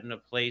 You want it in a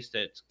place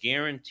that's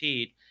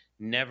guaranteed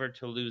never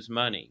to lose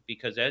money.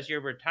 Because as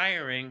you're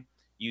retiring,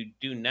 you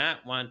do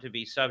not want to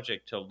be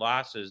subject to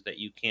losses that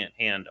you can't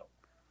handle.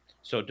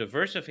 So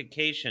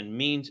diversification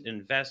means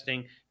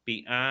investing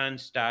beyond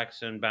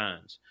stocks and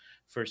bonds.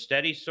 For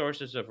steady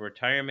sources of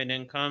retirement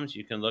incomes,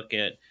 you can look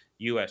at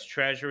U.S.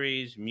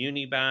 Treasuries,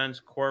 muni bonds,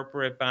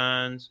 corporate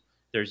bonds.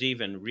 There's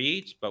even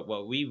REITs, but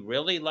what we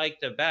really like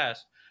the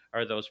best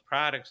are those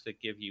products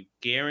that give you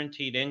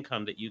guaranteed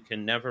income that you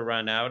can never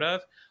run out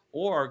of,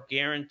 or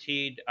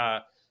guaranteed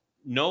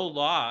no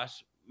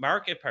loss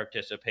market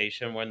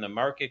participation. When the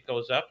market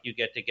goes up, you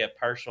get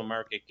partial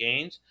market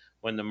gains.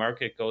 When the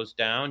market goes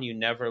down, you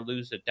never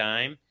lose a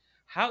dime.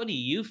 How do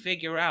you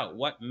figure out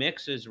what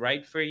mix is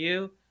right for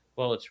you?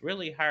 Well, it's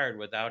really hard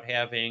without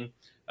having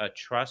a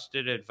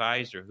trusted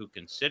advisor who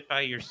can sit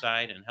by your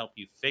side and help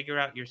you figure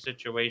out your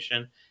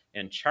situation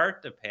and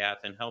chart the path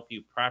and help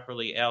you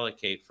properly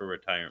allocate for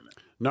retirement.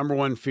 Number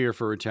one fear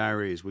for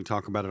retirees, we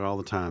talk about it all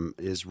the time,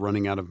 is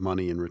running out of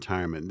money in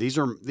retirement. These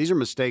are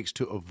mistakes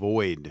to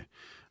avoid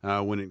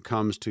when it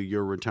comes to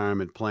your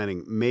retirement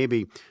planning.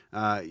 Maybe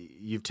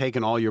you've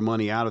taken all your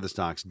money out of the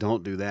stocks.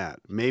 Don't do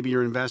that. Maybe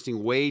you're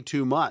investing way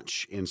too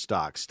much in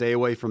stocks. Stay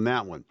away from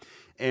that one.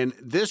 And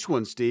this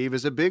one, Steve,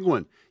 is a big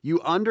one.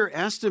 You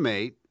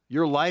underestimate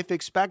your life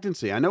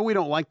expectancy. I know we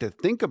don't like to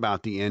think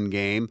about the end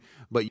game,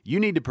 but you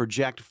need to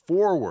project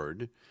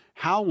forward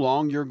how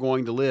long you're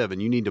going to live,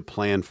 and you need to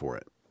plan for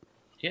it.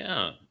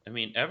 Yeah. I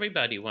mean,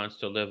 everybody wants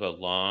to live a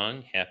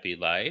long, happy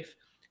life,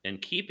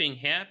 and keeping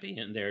happy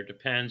in there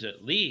depends,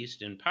 at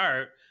least in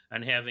part,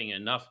 on having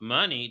enough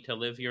money to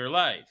live your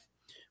life.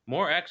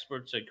 More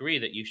experts agree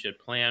that you should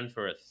plan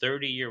for a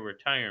 30-year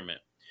retirement.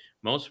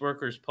 Most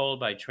workers polled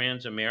by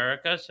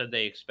Transamerica said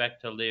they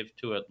expect to live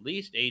to at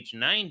least age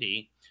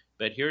 90,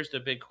 but here's the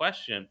big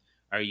question.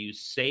 Are you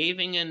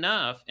saving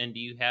enough, and do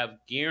you have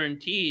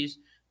guarantees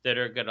that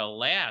are going to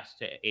last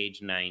to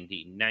age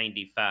 90,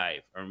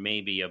 95, or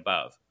maybe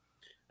above?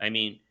 I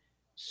mean,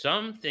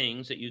 some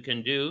things that you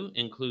can do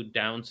include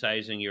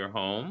downsizing your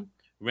home,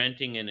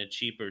 renting in a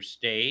cheaper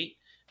state,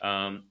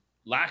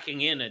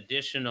 locking in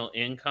additional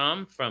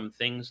income from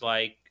things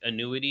like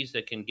annuities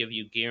that can give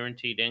you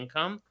guaranteed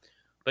income.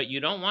 But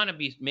you don't want to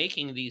be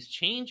making these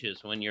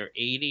changes when you're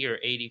 80 or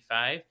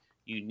 85.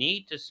 You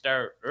need to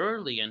start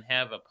early and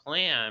have a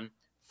plan,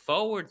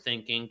 forward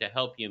thinking, to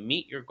help you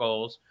meet your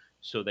goals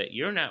so that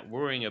you're not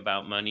worrying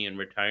about money in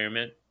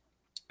retirement.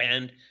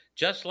 And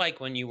just like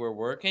when you were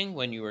working,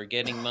 when you were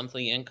getting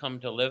monthly income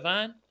to live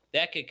on,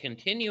 that could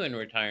continue in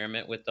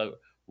retirement with the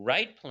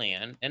right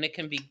plan, and it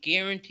can be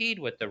guaranteed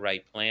with the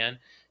right plan.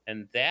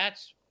 And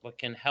that's what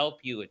can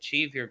help you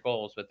achieve your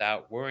goals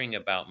without worrying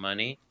about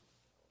money.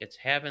 It's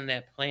having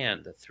that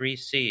plan, the 3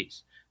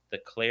 C's, the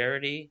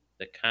clarity,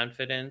 the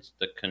confidence,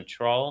 the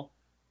control,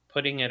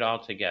 putting it all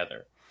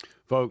together.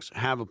 Folks,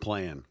 have a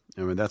plan.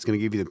 I mean, that's going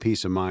to give you the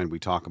peace of mind we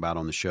talk about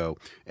on the show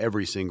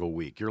every single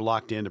week. You're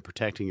locked into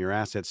Protecting Your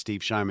Assets.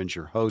 Steve Shyman's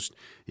your host.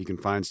 You can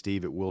find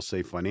Steve at Will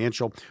Save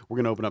Financial. We're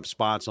going to open up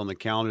spots on the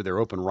calendar. They're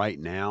open right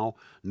now,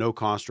 no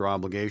cost or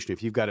obligation.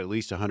 If you've got at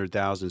least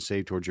 $100,000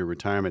 saved towards your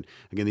retirement,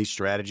 again, these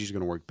strategies are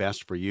going to work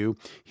best for you.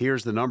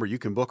 Here's the number you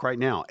can book right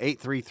now,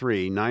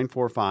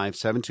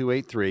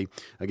 833-945-7283.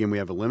 Again, we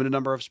have a limited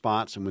number of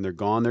spots, and when they're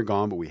gone,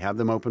 but we have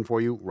them open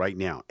for you right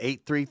now,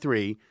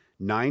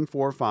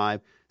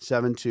 833-945-7283.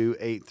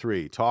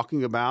 7283.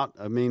 Talking about,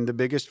 the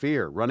biggest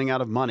fear, running out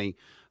of money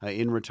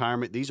in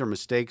retirement. These are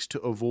mistakes to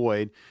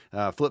avoid.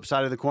 Flip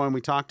side of the coin we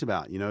talked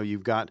about.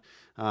 You've got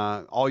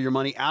all your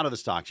money out of the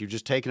stocks. You've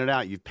just taken it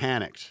out. You've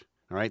panicked.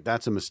 All right,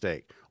 that's a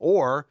mistake.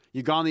 Or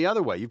you've gone the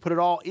other way. You put it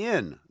all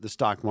in the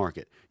stock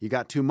market. You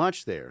got too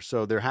much there.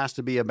 So there has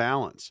to be a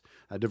balance,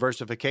 a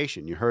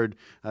diversification. You heard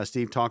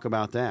Steve talk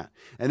about that.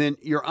 And then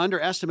you're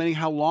underestimating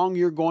how long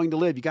you're going to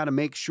live. You got to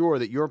make sure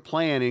that your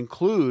plan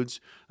includes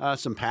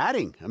some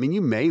padding. I mean, you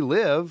may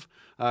live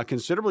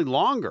considerably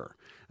longer,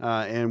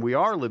 and we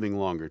are living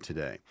longer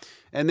today.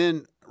 And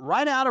then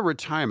right out of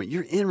retirement,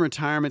 you're in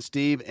retirement,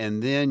 Steve,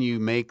 and then you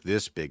make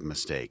this big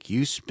mistake.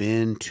 You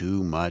spend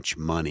too much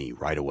money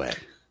right away.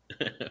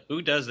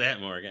 Who does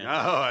that, Morgan?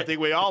 Oh, I think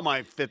we all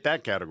might fit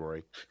that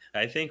category.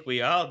 I think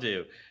we all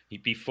do.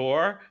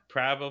 Before,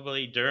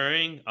 probably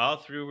during, all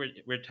through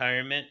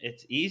retirement,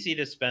 it's easy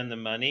to spend the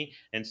money.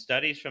 And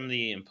studies from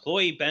the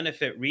Employee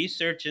Benefit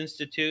Research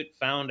Institute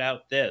found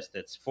out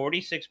that's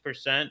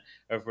 46%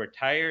 of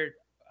retired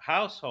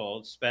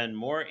households spend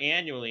more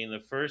annually in the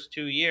first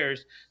 2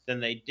 years than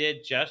they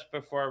did just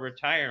before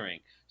retiring.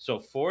 So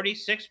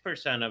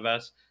 46% of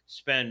us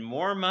spend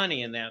more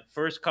money in that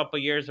first couple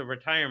years of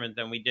retirement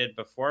than we did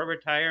before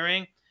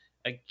retiring.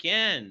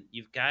 Again,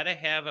 you've got to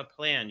have a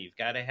plan. You've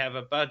got to have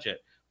a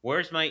budget.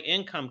 Where's my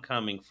income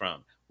coming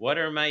from? What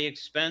are my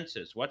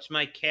expenses? What's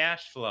my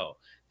cash flow?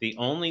 The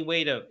only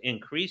way to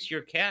increase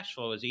your cash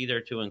flow is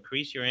either to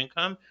increase your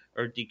income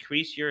or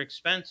decrease your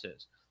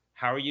expenses.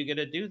 How are you going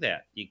to do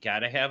that? You got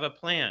to have a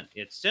plan.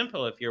 It's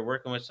simple if you're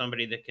working with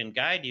somebody that can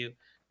guide you.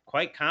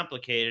 Quite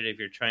complicated if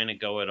you're trying to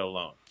go it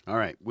alone. All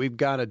right. We've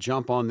got to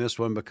jump on this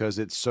one because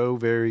it's so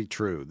very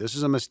true. This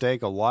is a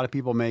mistake a lot of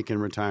people make in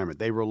retirement.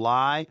 They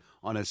rely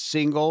on a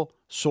single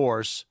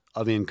source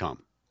of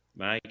income.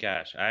 My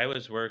gosh. I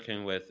was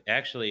working with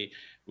actually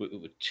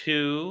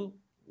 2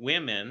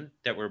 women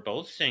that were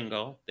both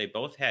single. They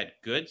both had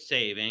good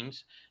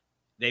savings.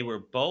 They were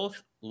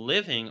both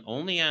living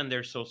only on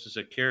their Social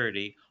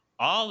Security.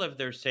 All of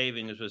their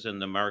savings was in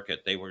the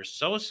market. They were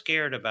so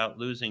scared about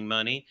losing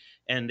money,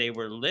 and they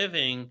were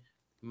living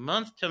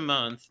month to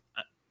month,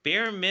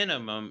 bare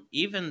minimum,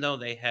 even though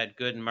they had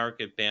good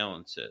market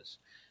balances.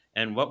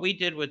 And what we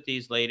did with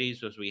these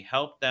ladies was we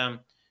helped them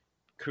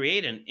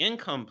create an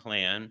income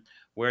plan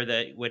where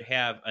they would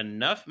have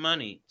enough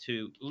money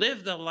to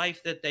live the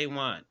life that they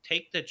want,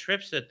 take the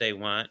trips that they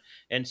want,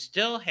 and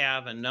still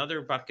have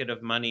another bucket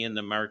of money in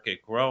the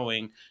market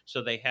growing.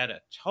 So they had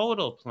a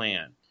total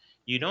plan.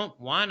 You don't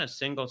want a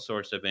single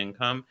source of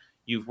income.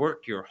 You've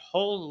worked your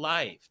whole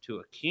life to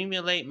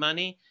accumulate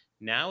money.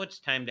 Now it's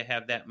time to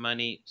have that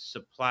money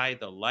supply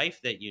the life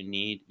that you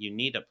need. You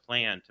need a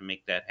plan to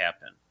make that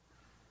happen.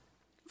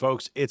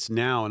 Folks, it's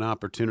now an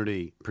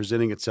opportunity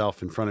presenting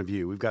itself in front of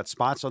you. We've got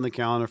spots on the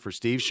calendar for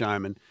Steve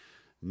Shyman.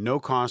 No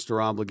cost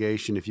or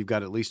obligation. If you've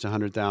got at least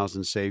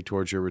 $100,000 saved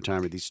towards your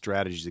retirement, these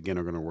strategies, again,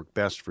 are going to work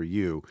best for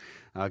you.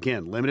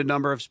 Again, limited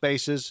number of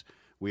spaces.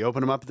 We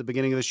open them up at the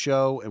beginning of the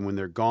show, and when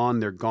they're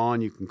gone, they're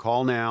gone. You can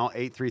call now,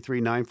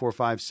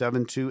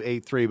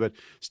 833-945-7283. But,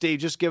 Steve,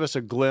 just give us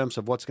a glimpse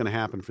of what's going to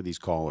happen for these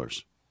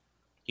callers.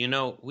 You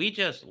know, we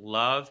just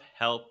love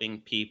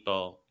helping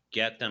people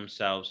get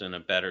themselves in a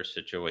better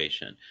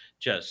situation.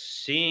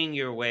 Just seeing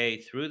your way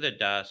through the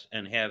dust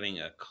and having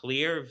a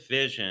clear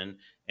vision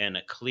and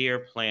a clear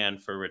plan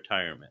for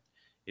retirement.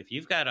 If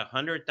you've got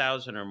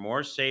 $100,000 or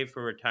more saved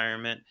for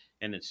retirement,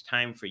 and it's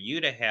time for you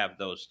to have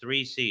those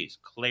 3 C's,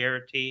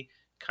 clarity,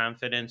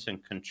 confidence,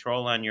 and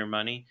control on your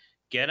money,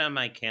 get on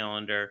my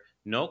calendar.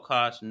 No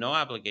cost, no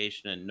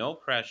obligation, and no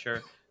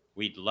pressure.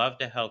 We'd love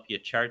to help you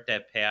chart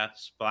that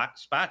path.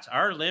 Spots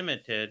are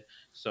limited,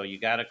 so you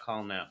got to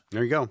call now.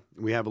 There you go.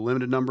 We have a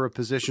limited number of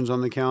positions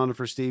on the calendar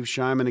for Steve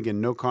Shyman.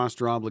 Again, no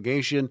cost or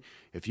obligation.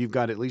 If you've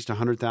got at least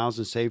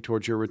 $100,000 saved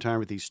towards your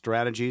retirement, these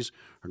strategies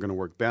are going to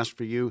work best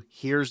for you.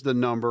 Here's the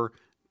number.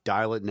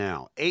 Dial it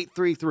now.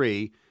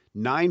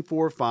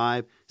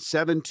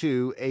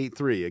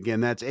 833-945-7283. Again,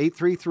 that's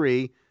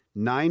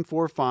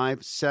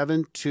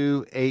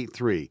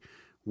 833-945-7283.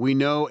 We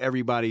know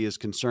everybody is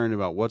concerned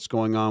about what's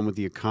going on with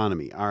the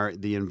economy.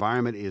 The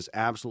environment is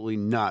absolutely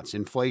nuts.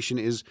 Inflation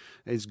is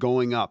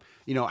going up.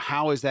 You know,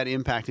 how is that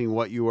impacting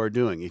what you are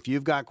doing? If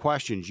you've got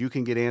questions, you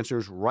can get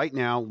answers right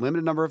now.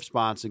 Limited number of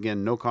spots.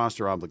 Again, no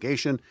cost or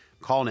obligation.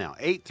 Call now.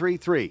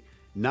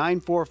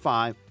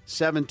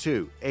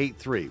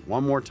 833-945-7283.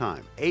 One more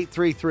time.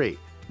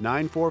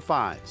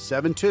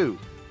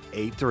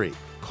 833-945-7283.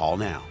 Call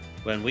now.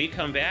 When we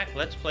come back,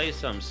 let's play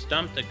some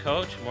Stump the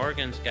Coach.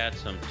 Morgan's got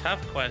some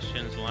tough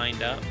questions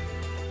lined up.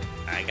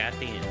 I got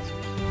the answers.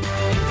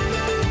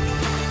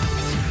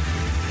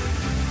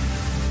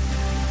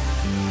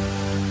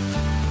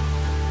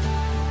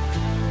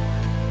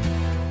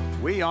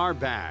 We are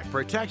back,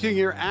 protecting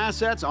your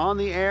assets on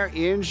the air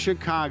in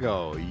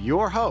Chicago.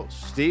 Your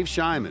host, Steve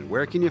Shyman.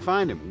 Where can you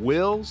find him?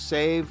 Will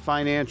Save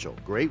Financial.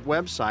 Great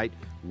website,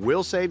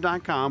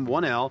 willsave.com,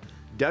 1L.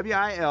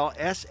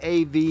 WILSAVE.com.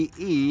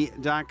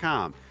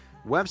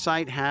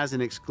 Website has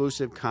an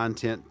exclusive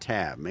content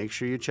tab. Make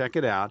sure you check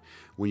it out.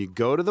 When you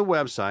go to the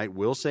website,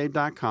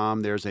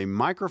 willsave.com, there's a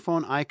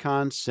microphone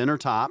icon center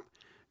top.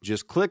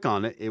 Just click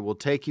on it. It will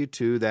take you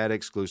to that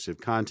exclusive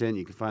content.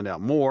 You can find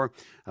out more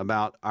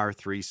about our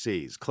 3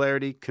 C's: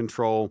 clarity,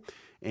 control,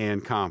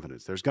 and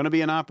confidence. There's going to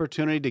be an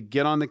opportunity to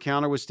get on the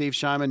counter with Steve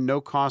Shyman,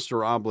 no cost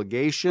or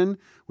obligation.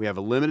 We have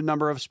a limited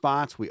number of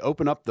spots. We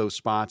open up those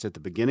spots at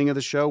the beginning of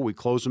the show. We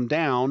close them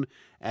down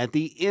at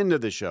the end of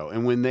the show.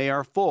 And when they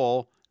are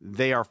full,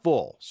 they are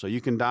full. So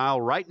you can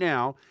dial right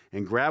now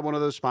and grab one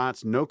of those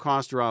spots, no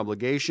cost or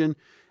obligation.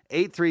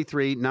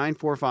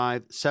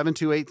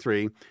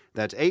 833-945-7283.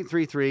 That's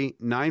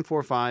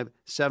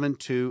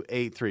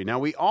 833-945-7283. Now,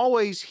 we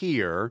always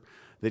hear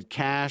that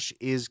cash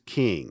is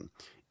king.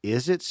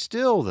 Is it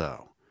still,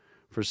 though?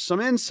 For some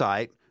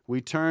insight,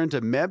 we turn to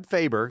Meb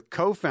Faber,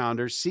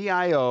 co-founder,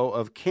 CIO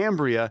of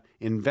Cambria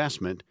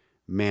Investment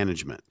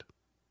Management.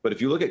 But if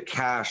you look at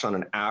cash on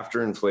an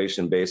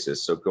after-inflation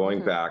basis, so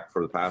going back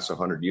for the past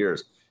 100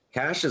 years,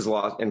 cash is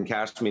lost, and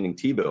cash meaning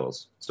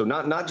T-bills. So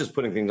not just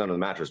putting things under the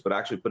mattress, but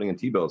actually putting in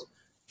T-bills.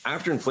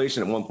 After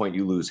inflation, at one point,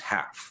 you lose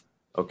half,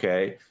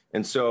 okay?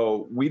 And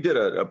so we did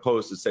a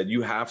post that said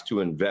you have to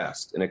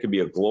invest, and it could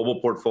be a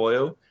global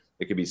portfolio.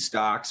 It could be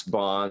stocks,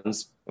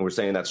 bonds, and we're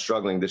saying that's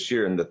struggling this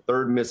year. And the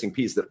third missing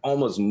piece that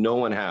almost no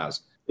one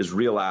has is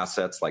real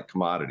assets like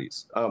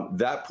commodities.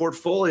 That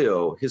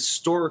portfolio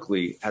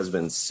historically has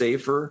been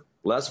safer,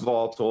 less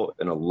volatile,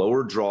 and a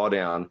lower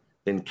drawdown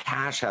than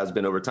cash has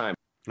been over time.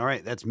 All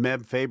right, that's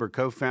Meb Faber,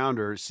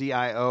 co-founder,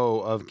 CIO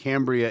of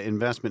Cambria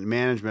Investment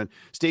Management.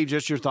 Steve,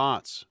 just your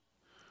thoughts.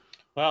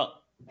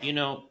 Well, you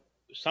know,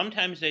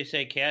 sometimes they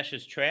say cash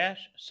is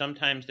trash.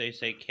 Sometimes they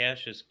say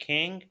cash is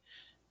king.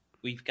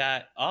 We've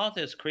got all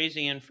this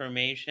crazy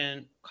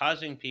information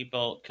causing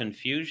people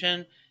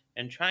confusion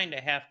and trying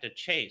to have to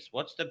chase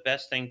what's the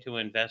best thing to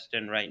invest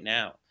in right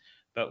now.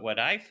 But what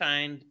I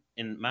find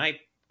in my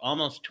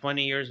almost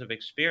 20 years of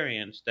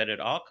experience, that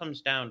it all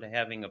comes down to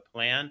having a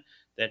plan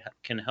that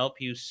can help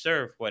you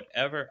serve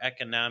whatever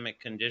economic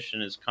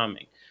condition is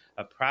coming.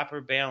 A proper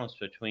balance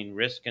between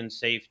risk and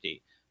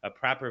safety, a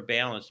proper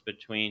balance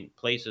between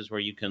places where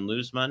you can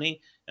lose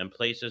money and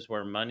places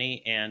where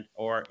money and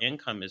or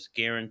income is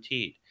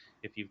guaranteed.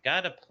 If you've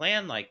got a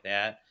plan like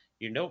that,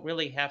 you don't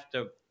really have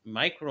to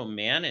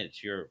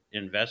micromanage your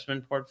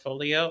investment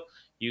portfolio,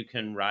 you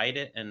can ride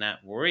it and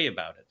not worry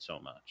about it so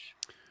much.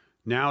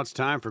 Now it's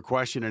time for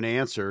question and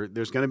answer.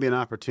 There's going to be an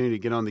opportunity to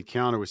get on the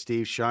counter with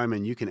Steve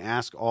Shyman. You can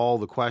ask all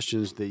the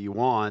questions that you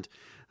want,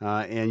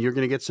 and you're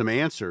going to get some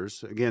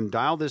answers. Again,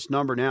 dial this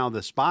number now.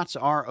 The spots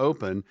are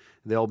open.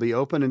 They'll be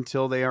open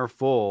until they are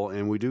full,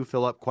 and we do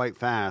fill up quite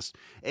fast.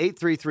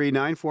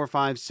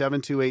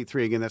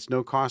 833-945-7283. Again, that's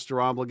no cost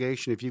or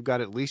obligation. If you've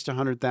got at least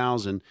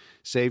 $100,000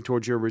 saved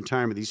towards your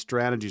retirement, these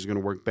strategies are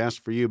going to work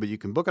best for you, but you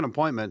can book an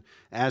appointment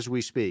as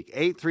we speak.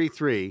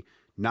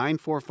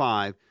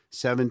 833-945-7283.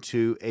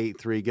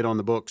 7283. Get on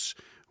the books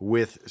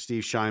with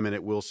Steve Shyman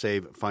at Will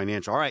Save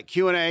Financial. All right,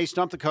 Q&A,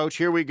 Stump the Coach.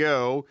 Here we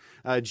go.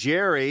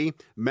 Jerry,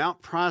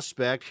 Mount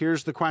Prospect.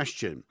 Here's the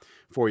question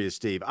for you,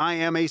 Steve. I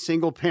am a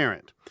single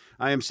parent.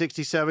 I am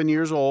 67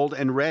 years old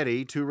and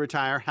ready to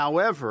retire.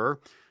 However,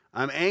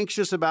 I'm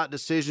anxious about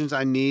decisions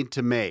I need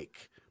to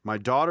make. My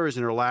daughter is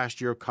in her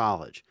last year of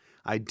college.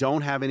 I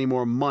don't have any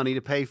more money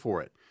to pay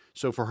for it.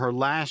 So for her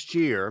last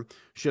year,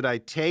 should I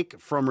take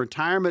from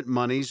retirement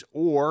monies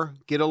or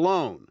get a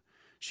loan?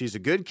 She's a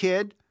good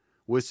kid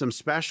with some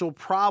special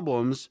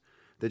problems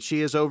that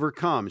she has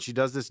overcome. She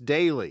does this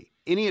daily.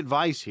 Any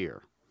advice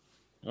here?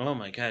 Oh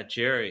my God,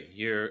 Jerry,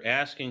 you're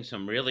asking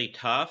some really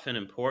tough and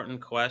important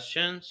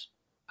questions.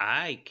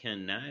 I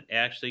cannot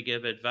actually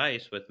give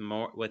advice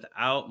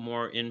without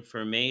more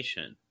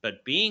information.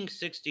 But being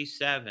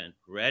 67,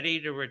 ready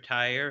to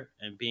retire,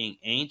 and being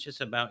anxious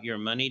about your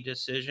money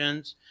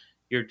decisions,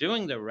 you're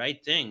doing the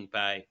right thing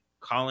by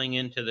calling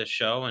into the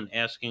show and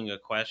asking a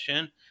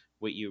question.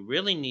 What you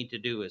really need to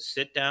do is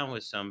sit down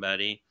with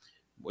somebody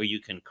where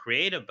you can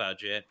create a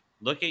budget,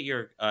 look at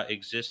your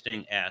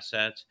existing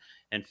assets,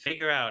 and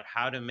figure out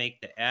how to make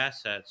the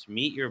assets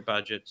meet your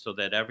budget so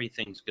that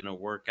everything's going to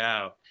work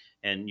out.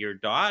 And your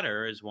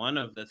daughter is one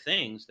of the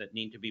things that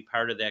need to be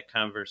part of that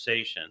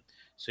conversation.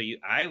 So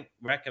I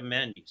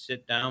recommend you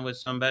sit down with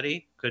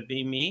somebody, could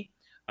be me.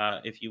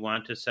 If you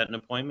want to set an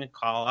appointment,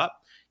 call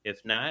up. If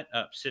not,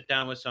 sit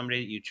down with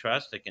somebody that you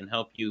trust that can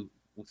help you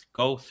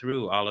go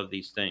through all of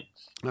these things.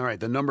 All right.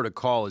 The number to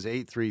call is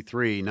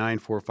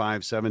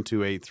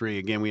 833-945-7283.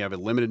 Again, we have a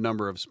limited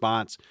number of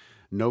spots,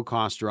 no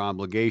cost or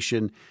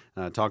obligation.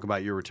 Talk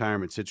about your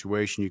retirement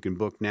situation. You can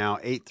book now,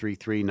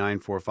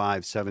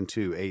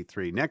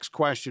 833-945-7283. Next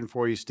question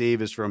for you,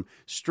 Steve, is from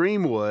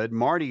Streamwood.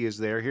 Marty is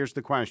there. Here's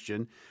the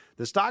question.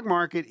 The stock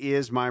market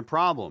is my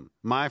problem.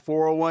 My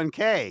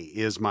 401k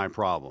is my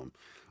problem.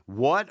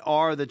 What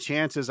are the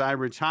chances I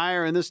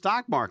retire and the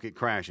stock market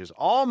crashes?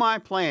 All my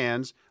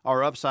plans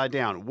are upside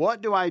down.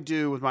 What do I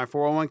do with my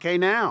 401k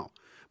now?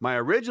 My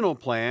original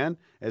plan,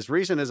 as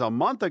recent as a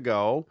month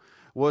ago,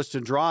 was to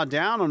draw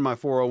down on my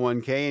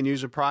 401k and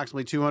use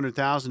approximately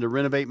 $200,000 to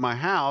renovate my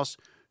house.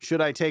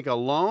 Should I take a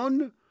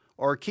loan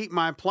or keep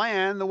my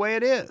plan the way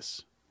it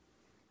is?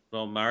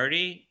 Well,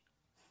 Marty,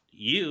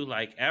 you,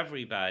 like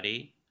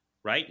everybody,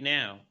 right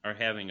now are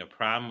having a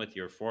problem with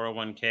your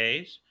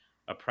 401ks,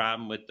 a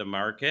problem with the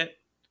market,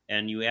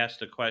 and you ask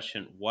the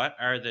question, what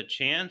are the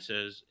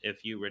chances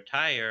if you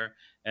retire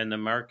and the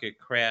market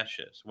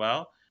crashes?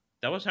 Well,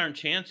 those aren't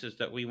chances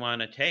that we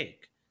want to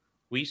take.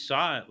 We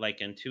saw it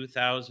like in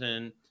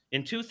 2000.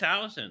 In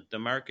 2000, the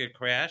market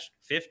crashed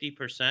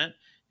 50%.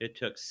 It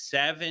took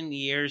 7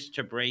 years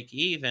to break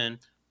even,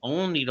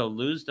 only to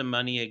lose the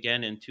money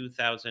again in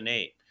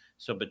 2008.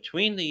 So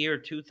between the year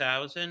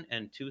 2000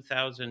 and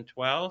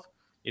 2012,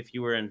 if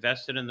you were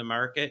invested in the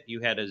market, you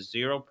had a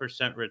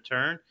 0%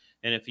 return.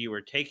 And if you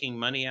were taking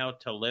money out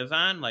to live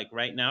on, like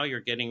right now, you're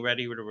getting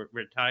ready to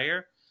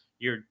retire,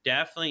 you're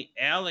definitely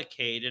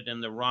allocated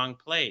in the wrong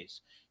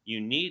place.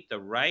 You need the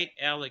right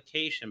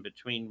allocation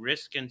between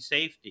risk and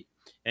safety.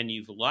 And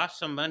you've lost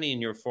some money in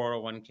your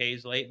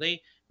 401ks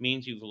lately,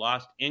 means you've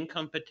lost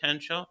income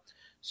potential.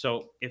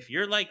 So if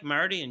you're like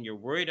Marty and you're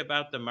worried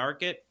about the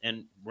market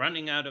and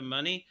running out of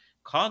money,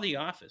 call the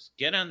office,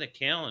 get on the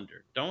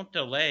calendar, don't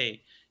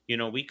delay. You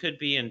know, we could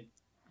be in,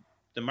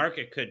 the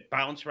market could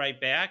bounce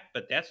right back,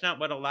 but that's not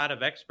what a lot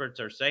of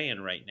experts are saying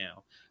right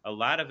now. A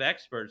lot of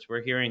experts,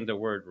 we're hearing the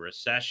word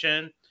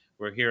recession.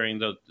 We're hearing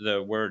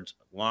the words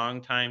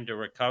long time to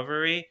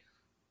recovery.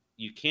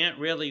 You can't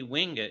really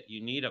wing it.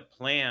 You need a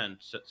plan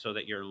so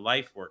that your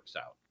life works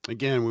out.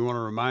 Again, we want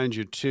to remind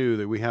you, too,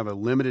 that we have a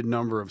limited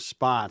number of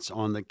spots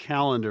on the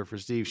calendar for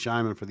Steve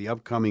Shyman for the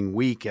upcoming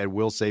week at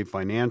Will Save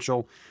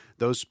Financial.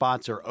 Those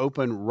spots are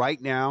open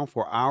right now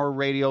for our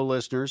radio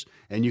listeners,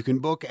 and you can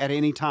book at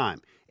any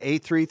time.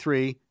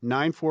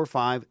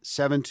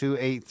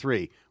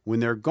 833-945-7283. When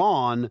they're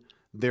gone,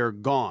 they're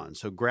gone.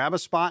 So grab a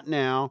spot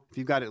now. If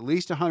you've got at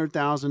least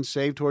 $100,000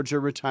 saved towards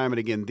your retirement,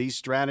 again, these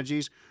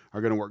strategies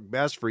are going to work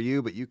best for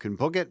you, but you can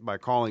book it by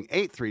calling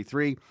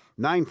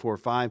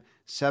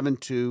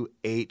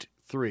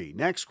 833-945-7283.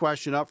 Next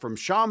question up from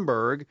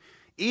Schaumburg.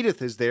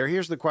 Edith is there.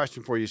 Here's the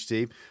question for you,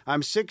 Steve.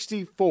 I'm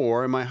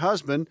 64 and my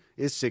husband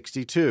is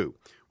 62.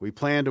 We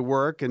plan to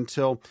work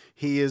until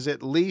he is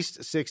at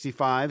least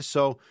 65,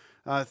 so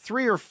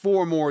 3 or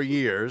 4 more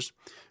years.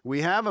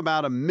 We have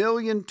about $1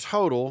 million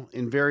total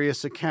in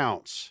various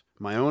accounts.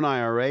 My own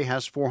IRA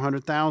has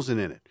 $400,000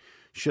 in it.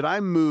 Should I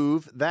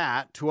move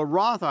that to a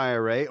Roth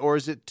IRA, or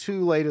is it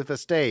too late of a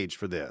stage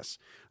for this?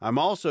 I'm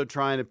also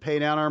trying to pay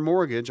down our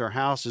mortgage. Our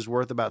house is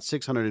worth about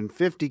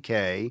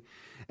 $650K,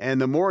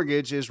 and the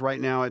mortgage is right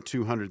now at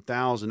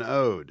 $200,000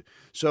 owed.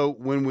 So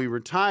when we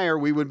retire,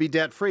 we would be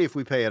debt-free if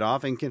we pay it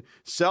off and can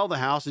sell the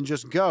house and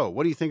just go.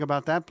 What do you think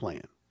about that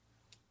plan?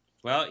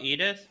 Well,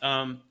 Edith,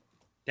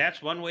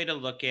 that's one way to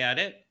look at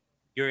it.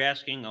 You're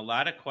asking a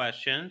lot of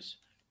questions.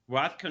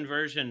 Roth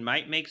conversion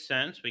might make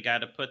sense. We got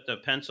to put the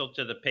pencil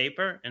to the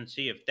paper and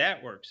see if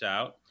that works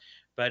out.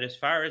 But as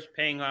far as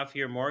paying off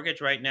your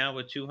mortgage right now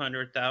with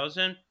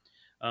 $200,000,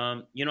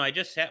 I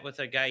just sat with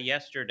a guy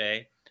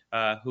yesterday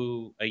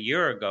who a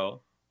year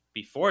ago,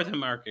 before the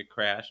market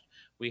crashed,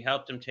 we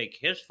helped him take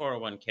his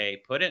 401k,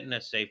 put it in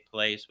a safe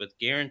place with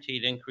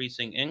guaranteed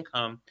increasing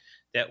income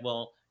that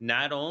will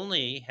not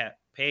only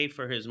pay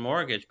for his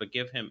mortgage, but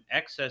give him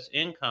excess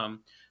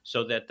income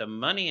so that the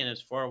money in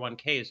his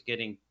 401k is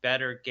getting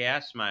better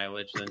gas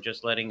mileage than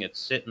just letting it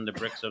sit in the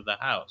bricks of the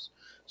house.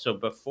 So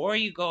before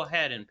you go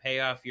ahead and pay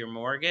off your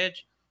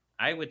mortgage,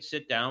 I would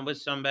sit down with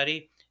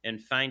somebody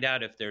and find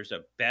out if there's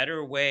a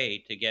better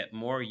way to get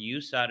more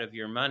use out of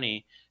your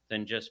money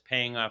than just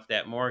paying off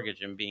that mortgage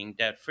and being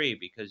debt-free,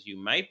 because you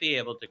might be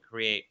able to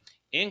create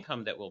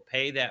income that will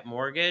pay that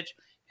mortgage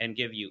and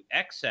give you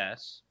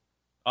excess,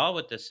 all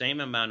with the same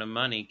amount of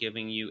money,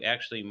 giving you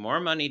actually more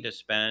money to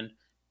spend,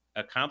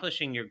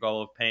 accomplishing your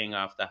goal of paying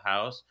off the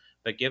house,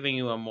 but giving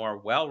you a more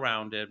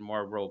well-rounded,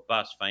 more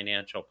robust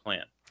financial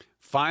plan.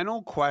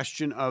 Final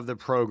question of the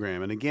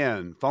program. And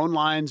again, phone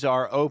lines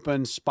are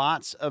open,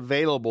 spots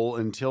available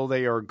until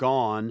they are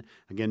gone.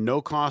 Again,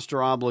 no cost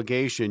or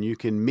obligation. You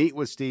can meet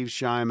with Steve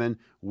Shyman,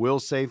 Will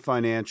Save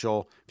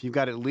Financial. If you've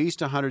got at least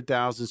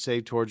 $100,000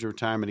 saved towards your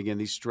retirement, again,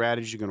 these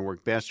strategies are going to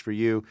work best for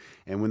you.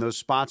 And when those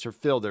spots are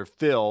filled, they're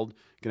filled.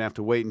 You're going to have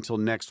to wait until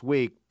next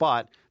week,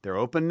 but they're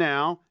open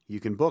now. You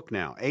can book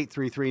now,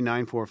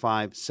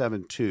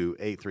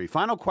 833-945-7283.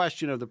 Final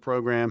question of the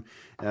program.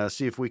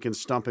 See if we can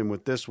stump him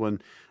with this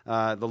one.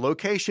 The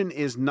location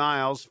is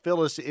Niles.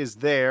 Phyllis is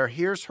there.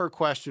 Here's her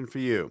question for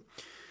you.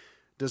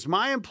 Does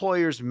my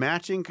employer's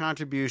matching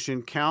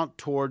contribution count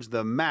towards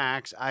the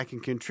max I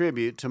can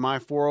contribute to my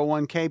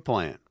 401k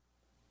plan?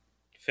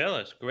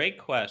 Phyllis, great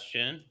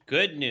question.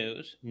 Good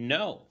news.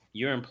 No,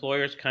 your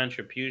employer's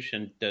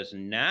contribution does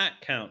not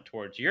count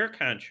towards your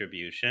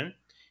contribution.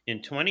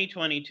 In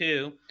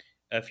 2022,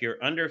 if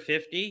you're under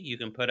 50, you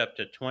can put up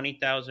to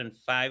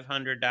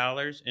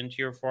 $20,500 into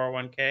your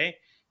 401k.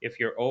 If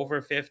you're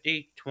over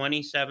 50,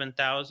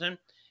 $27,000.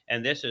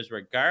 And this is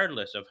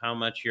regardless of how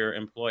much your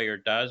employer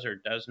does or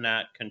does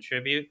not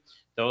contribute.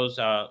 Those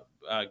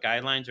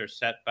guidelines are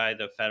set by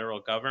the federal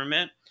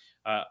government.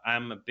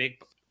 I'm a big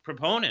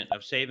proponent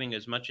of saving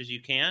as much as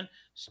you can.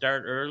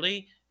 Start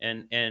early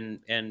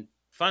and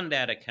fund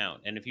that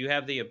account. And if you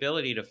have the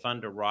ability to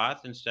fund a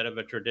Roth instead of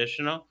a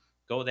traditional,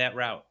 go that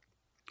route.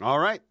 All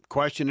right.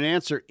 Question and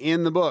answer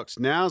in the books.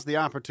 Now's the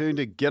opportunity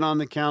to get on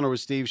the counter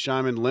with Steve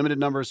Shyman. Limited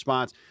number of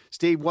spots.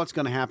 Steve, what's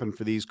going to happen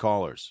for these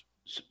callers?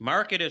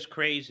 Market is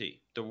crazy.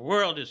 The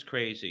world is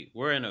crazy.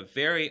 We're in a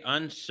very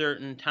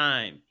uncertain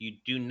time. You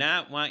do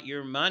not want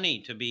your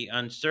money to be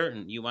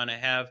uncertain. You want to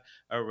have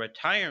a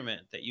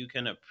retirement that you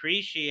can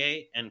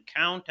appreciate and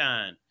count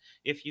on.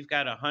 If you've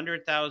got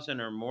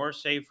 $100,000 or more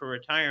saved for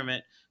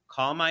retirement,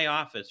 call my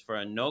office for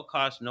a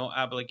no-cost, no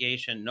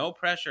obligation, no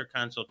pressure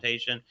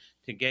consultation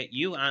to get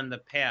you on the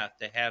path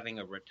to having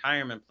a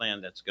retirement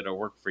plan that's going to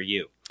work for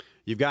you.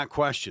 You've got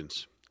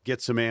questions. Get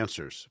some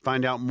answers.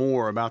 Find out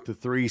more about the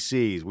 3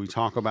 C's. We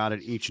talk about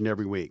it each and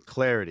every week.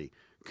 Clarity,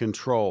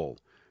 control,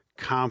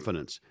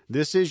 confidence.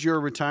 This is your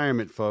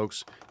retirement,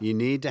 folks. You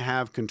need to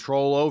have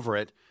control over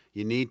it.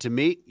 You need to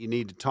meet. You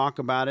need to talk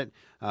about it.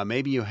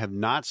 Maybe you have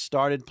not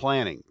started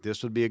planning.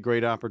 This would be a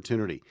great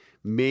opportunity.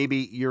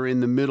 Maybe you're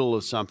in the middle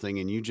of something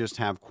and you just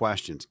have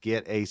questions.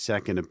 Get a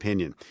second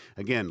opinion.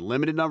 Again,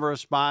 limited number of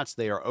spots.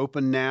 They are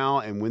open now,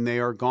 and when they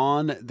are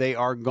gone, they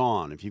are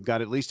gone. If you've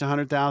got at least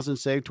 $100,000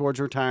 saved towards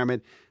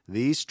retirement,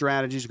 these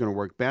strategies are going to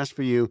work best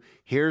for you.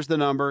 Here's the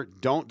number.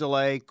 Don't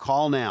delay.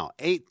 Call now.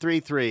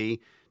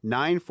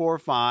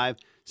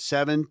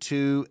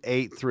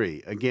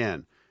 833-945-7283.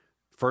 Again,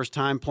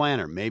 first-time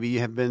planner. Maybe you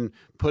have been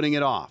putting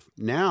it off.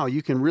 Now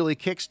you can really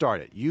kickstart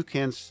it. You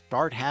can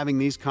start having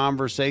these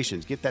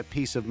conversations. Get that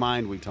peace of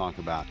mind we talk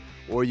about.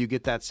 Or you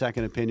get that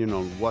second opinion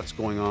on what's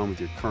going on with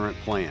your current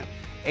plan.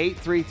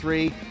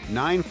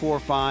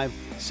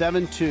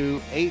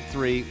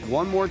 833-945-7283.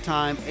 One more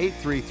time,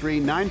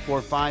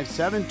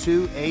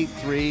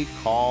 833-945-7283.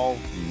 Call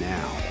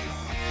now.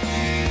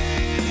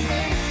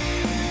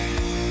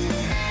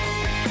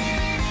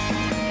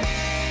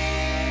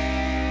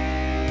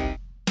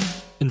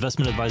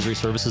 Investment advisory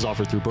services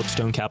offered through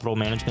Brookstone Capital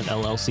Management,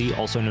 LLC,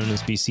 also known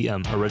as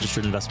BCM, a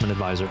registered investment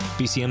advisor.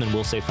 BCM and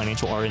Will Save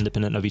Financial are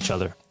independent of each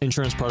other.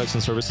 Insurance products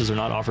and services are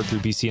not offered through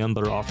BCM,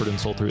 but are offered and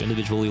sold through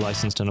individually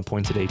licensed and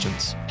appointed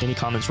agents. Any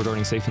comments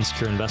regarding safe and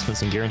secure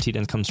investments and guaranteed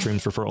income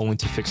streams refer only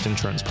to fixed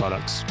insurance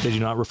products. They do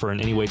not refer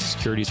in any way to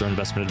securities or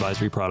investment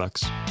advisory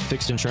products.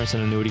 Fixed insurance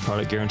and annuity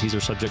product guarantees are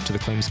subject to the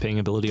claims paying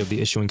ability of the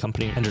issuing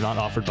company and are not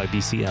offered by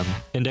BCM.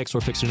 Index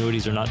or fixed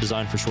annuities are not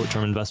designed for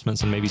short-term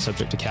investments and may be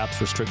subject to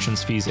caps,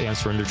 restrictions, fees, and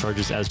surrender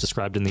charges as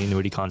described in the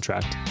annuity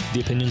contract.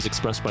 The opinions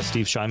expressed by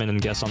Steve Shyman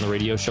and guests on the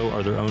radio show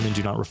are their own and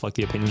do not reflect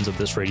the opinions of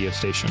this radio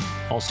station.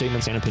 All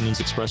statements and opinions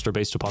expressed are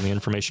based upon the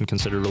information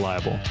considered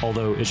reliable,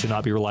 although it should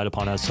not be relied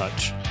upon as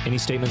such. Any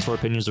statements or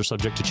opinions are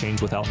subject to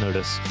change without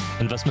notice.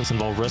 Investments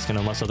involve risk and,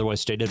 unless otherwise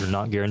stated, are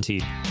not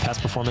guaranteed.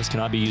 Past performance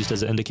cannot be used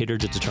as an indicator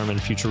to determine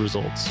future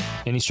results.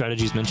 Any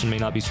strategies mentioned may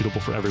not be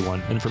suitable for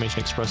everyone.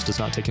 Information expressed does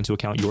not take into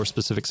account your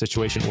specific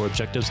situation or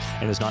objectives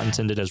and is not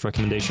intended as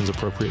recommendations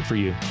appropriate for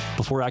you.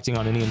 Before acting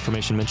on any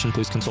information mentioned,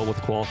 please consult with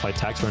a qualified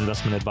tax or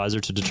investment advisor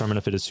to determine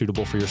if it is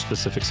suitable for your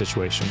specific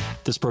situation.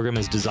 This program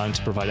is designed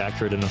to provide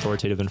accurate and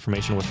authoritative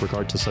information with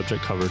regard to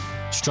subject covered.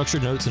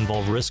 Structured notes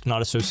involve risk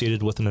not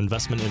associated with an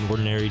investment in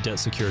ordinary debt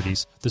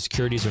securities. The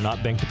securities are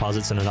not bank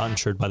deposits and are not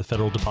insured by the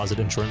Federal Deposit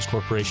Insurance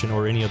Corporation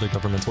or any other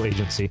governmental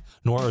agency,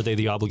 nor are they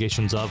the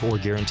obligations of or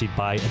guaranteed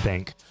by a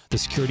bank. The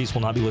securities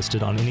will not be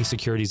listed on any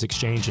securities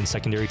exchange and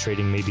secondary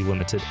trading may be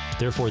limited.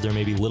 Therefore, there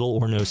may be little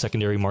or no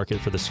secondary market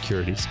for the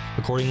securities.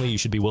 Accordingly, you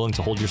should be willing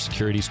to hold your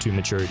securities to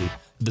maturity.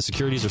 The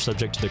securities are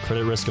subject to the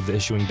credit risk of the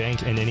issuing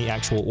bank, and any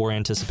actual or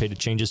anticipated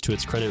changes to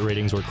its credit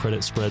ratings or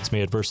credit spreads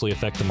may adversely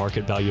affect the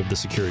market value of the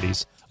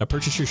securities. A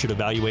purchaser should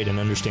evaluate and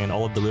understand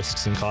all of the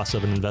risks and costs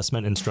of an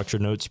investment in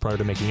structured notes prior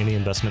to making any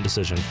investment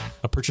decision.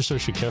 A purchaser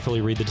should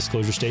carefully read the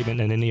disclosure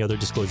statement and any other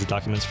disclosure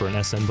documents for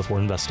an SN before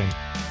investing.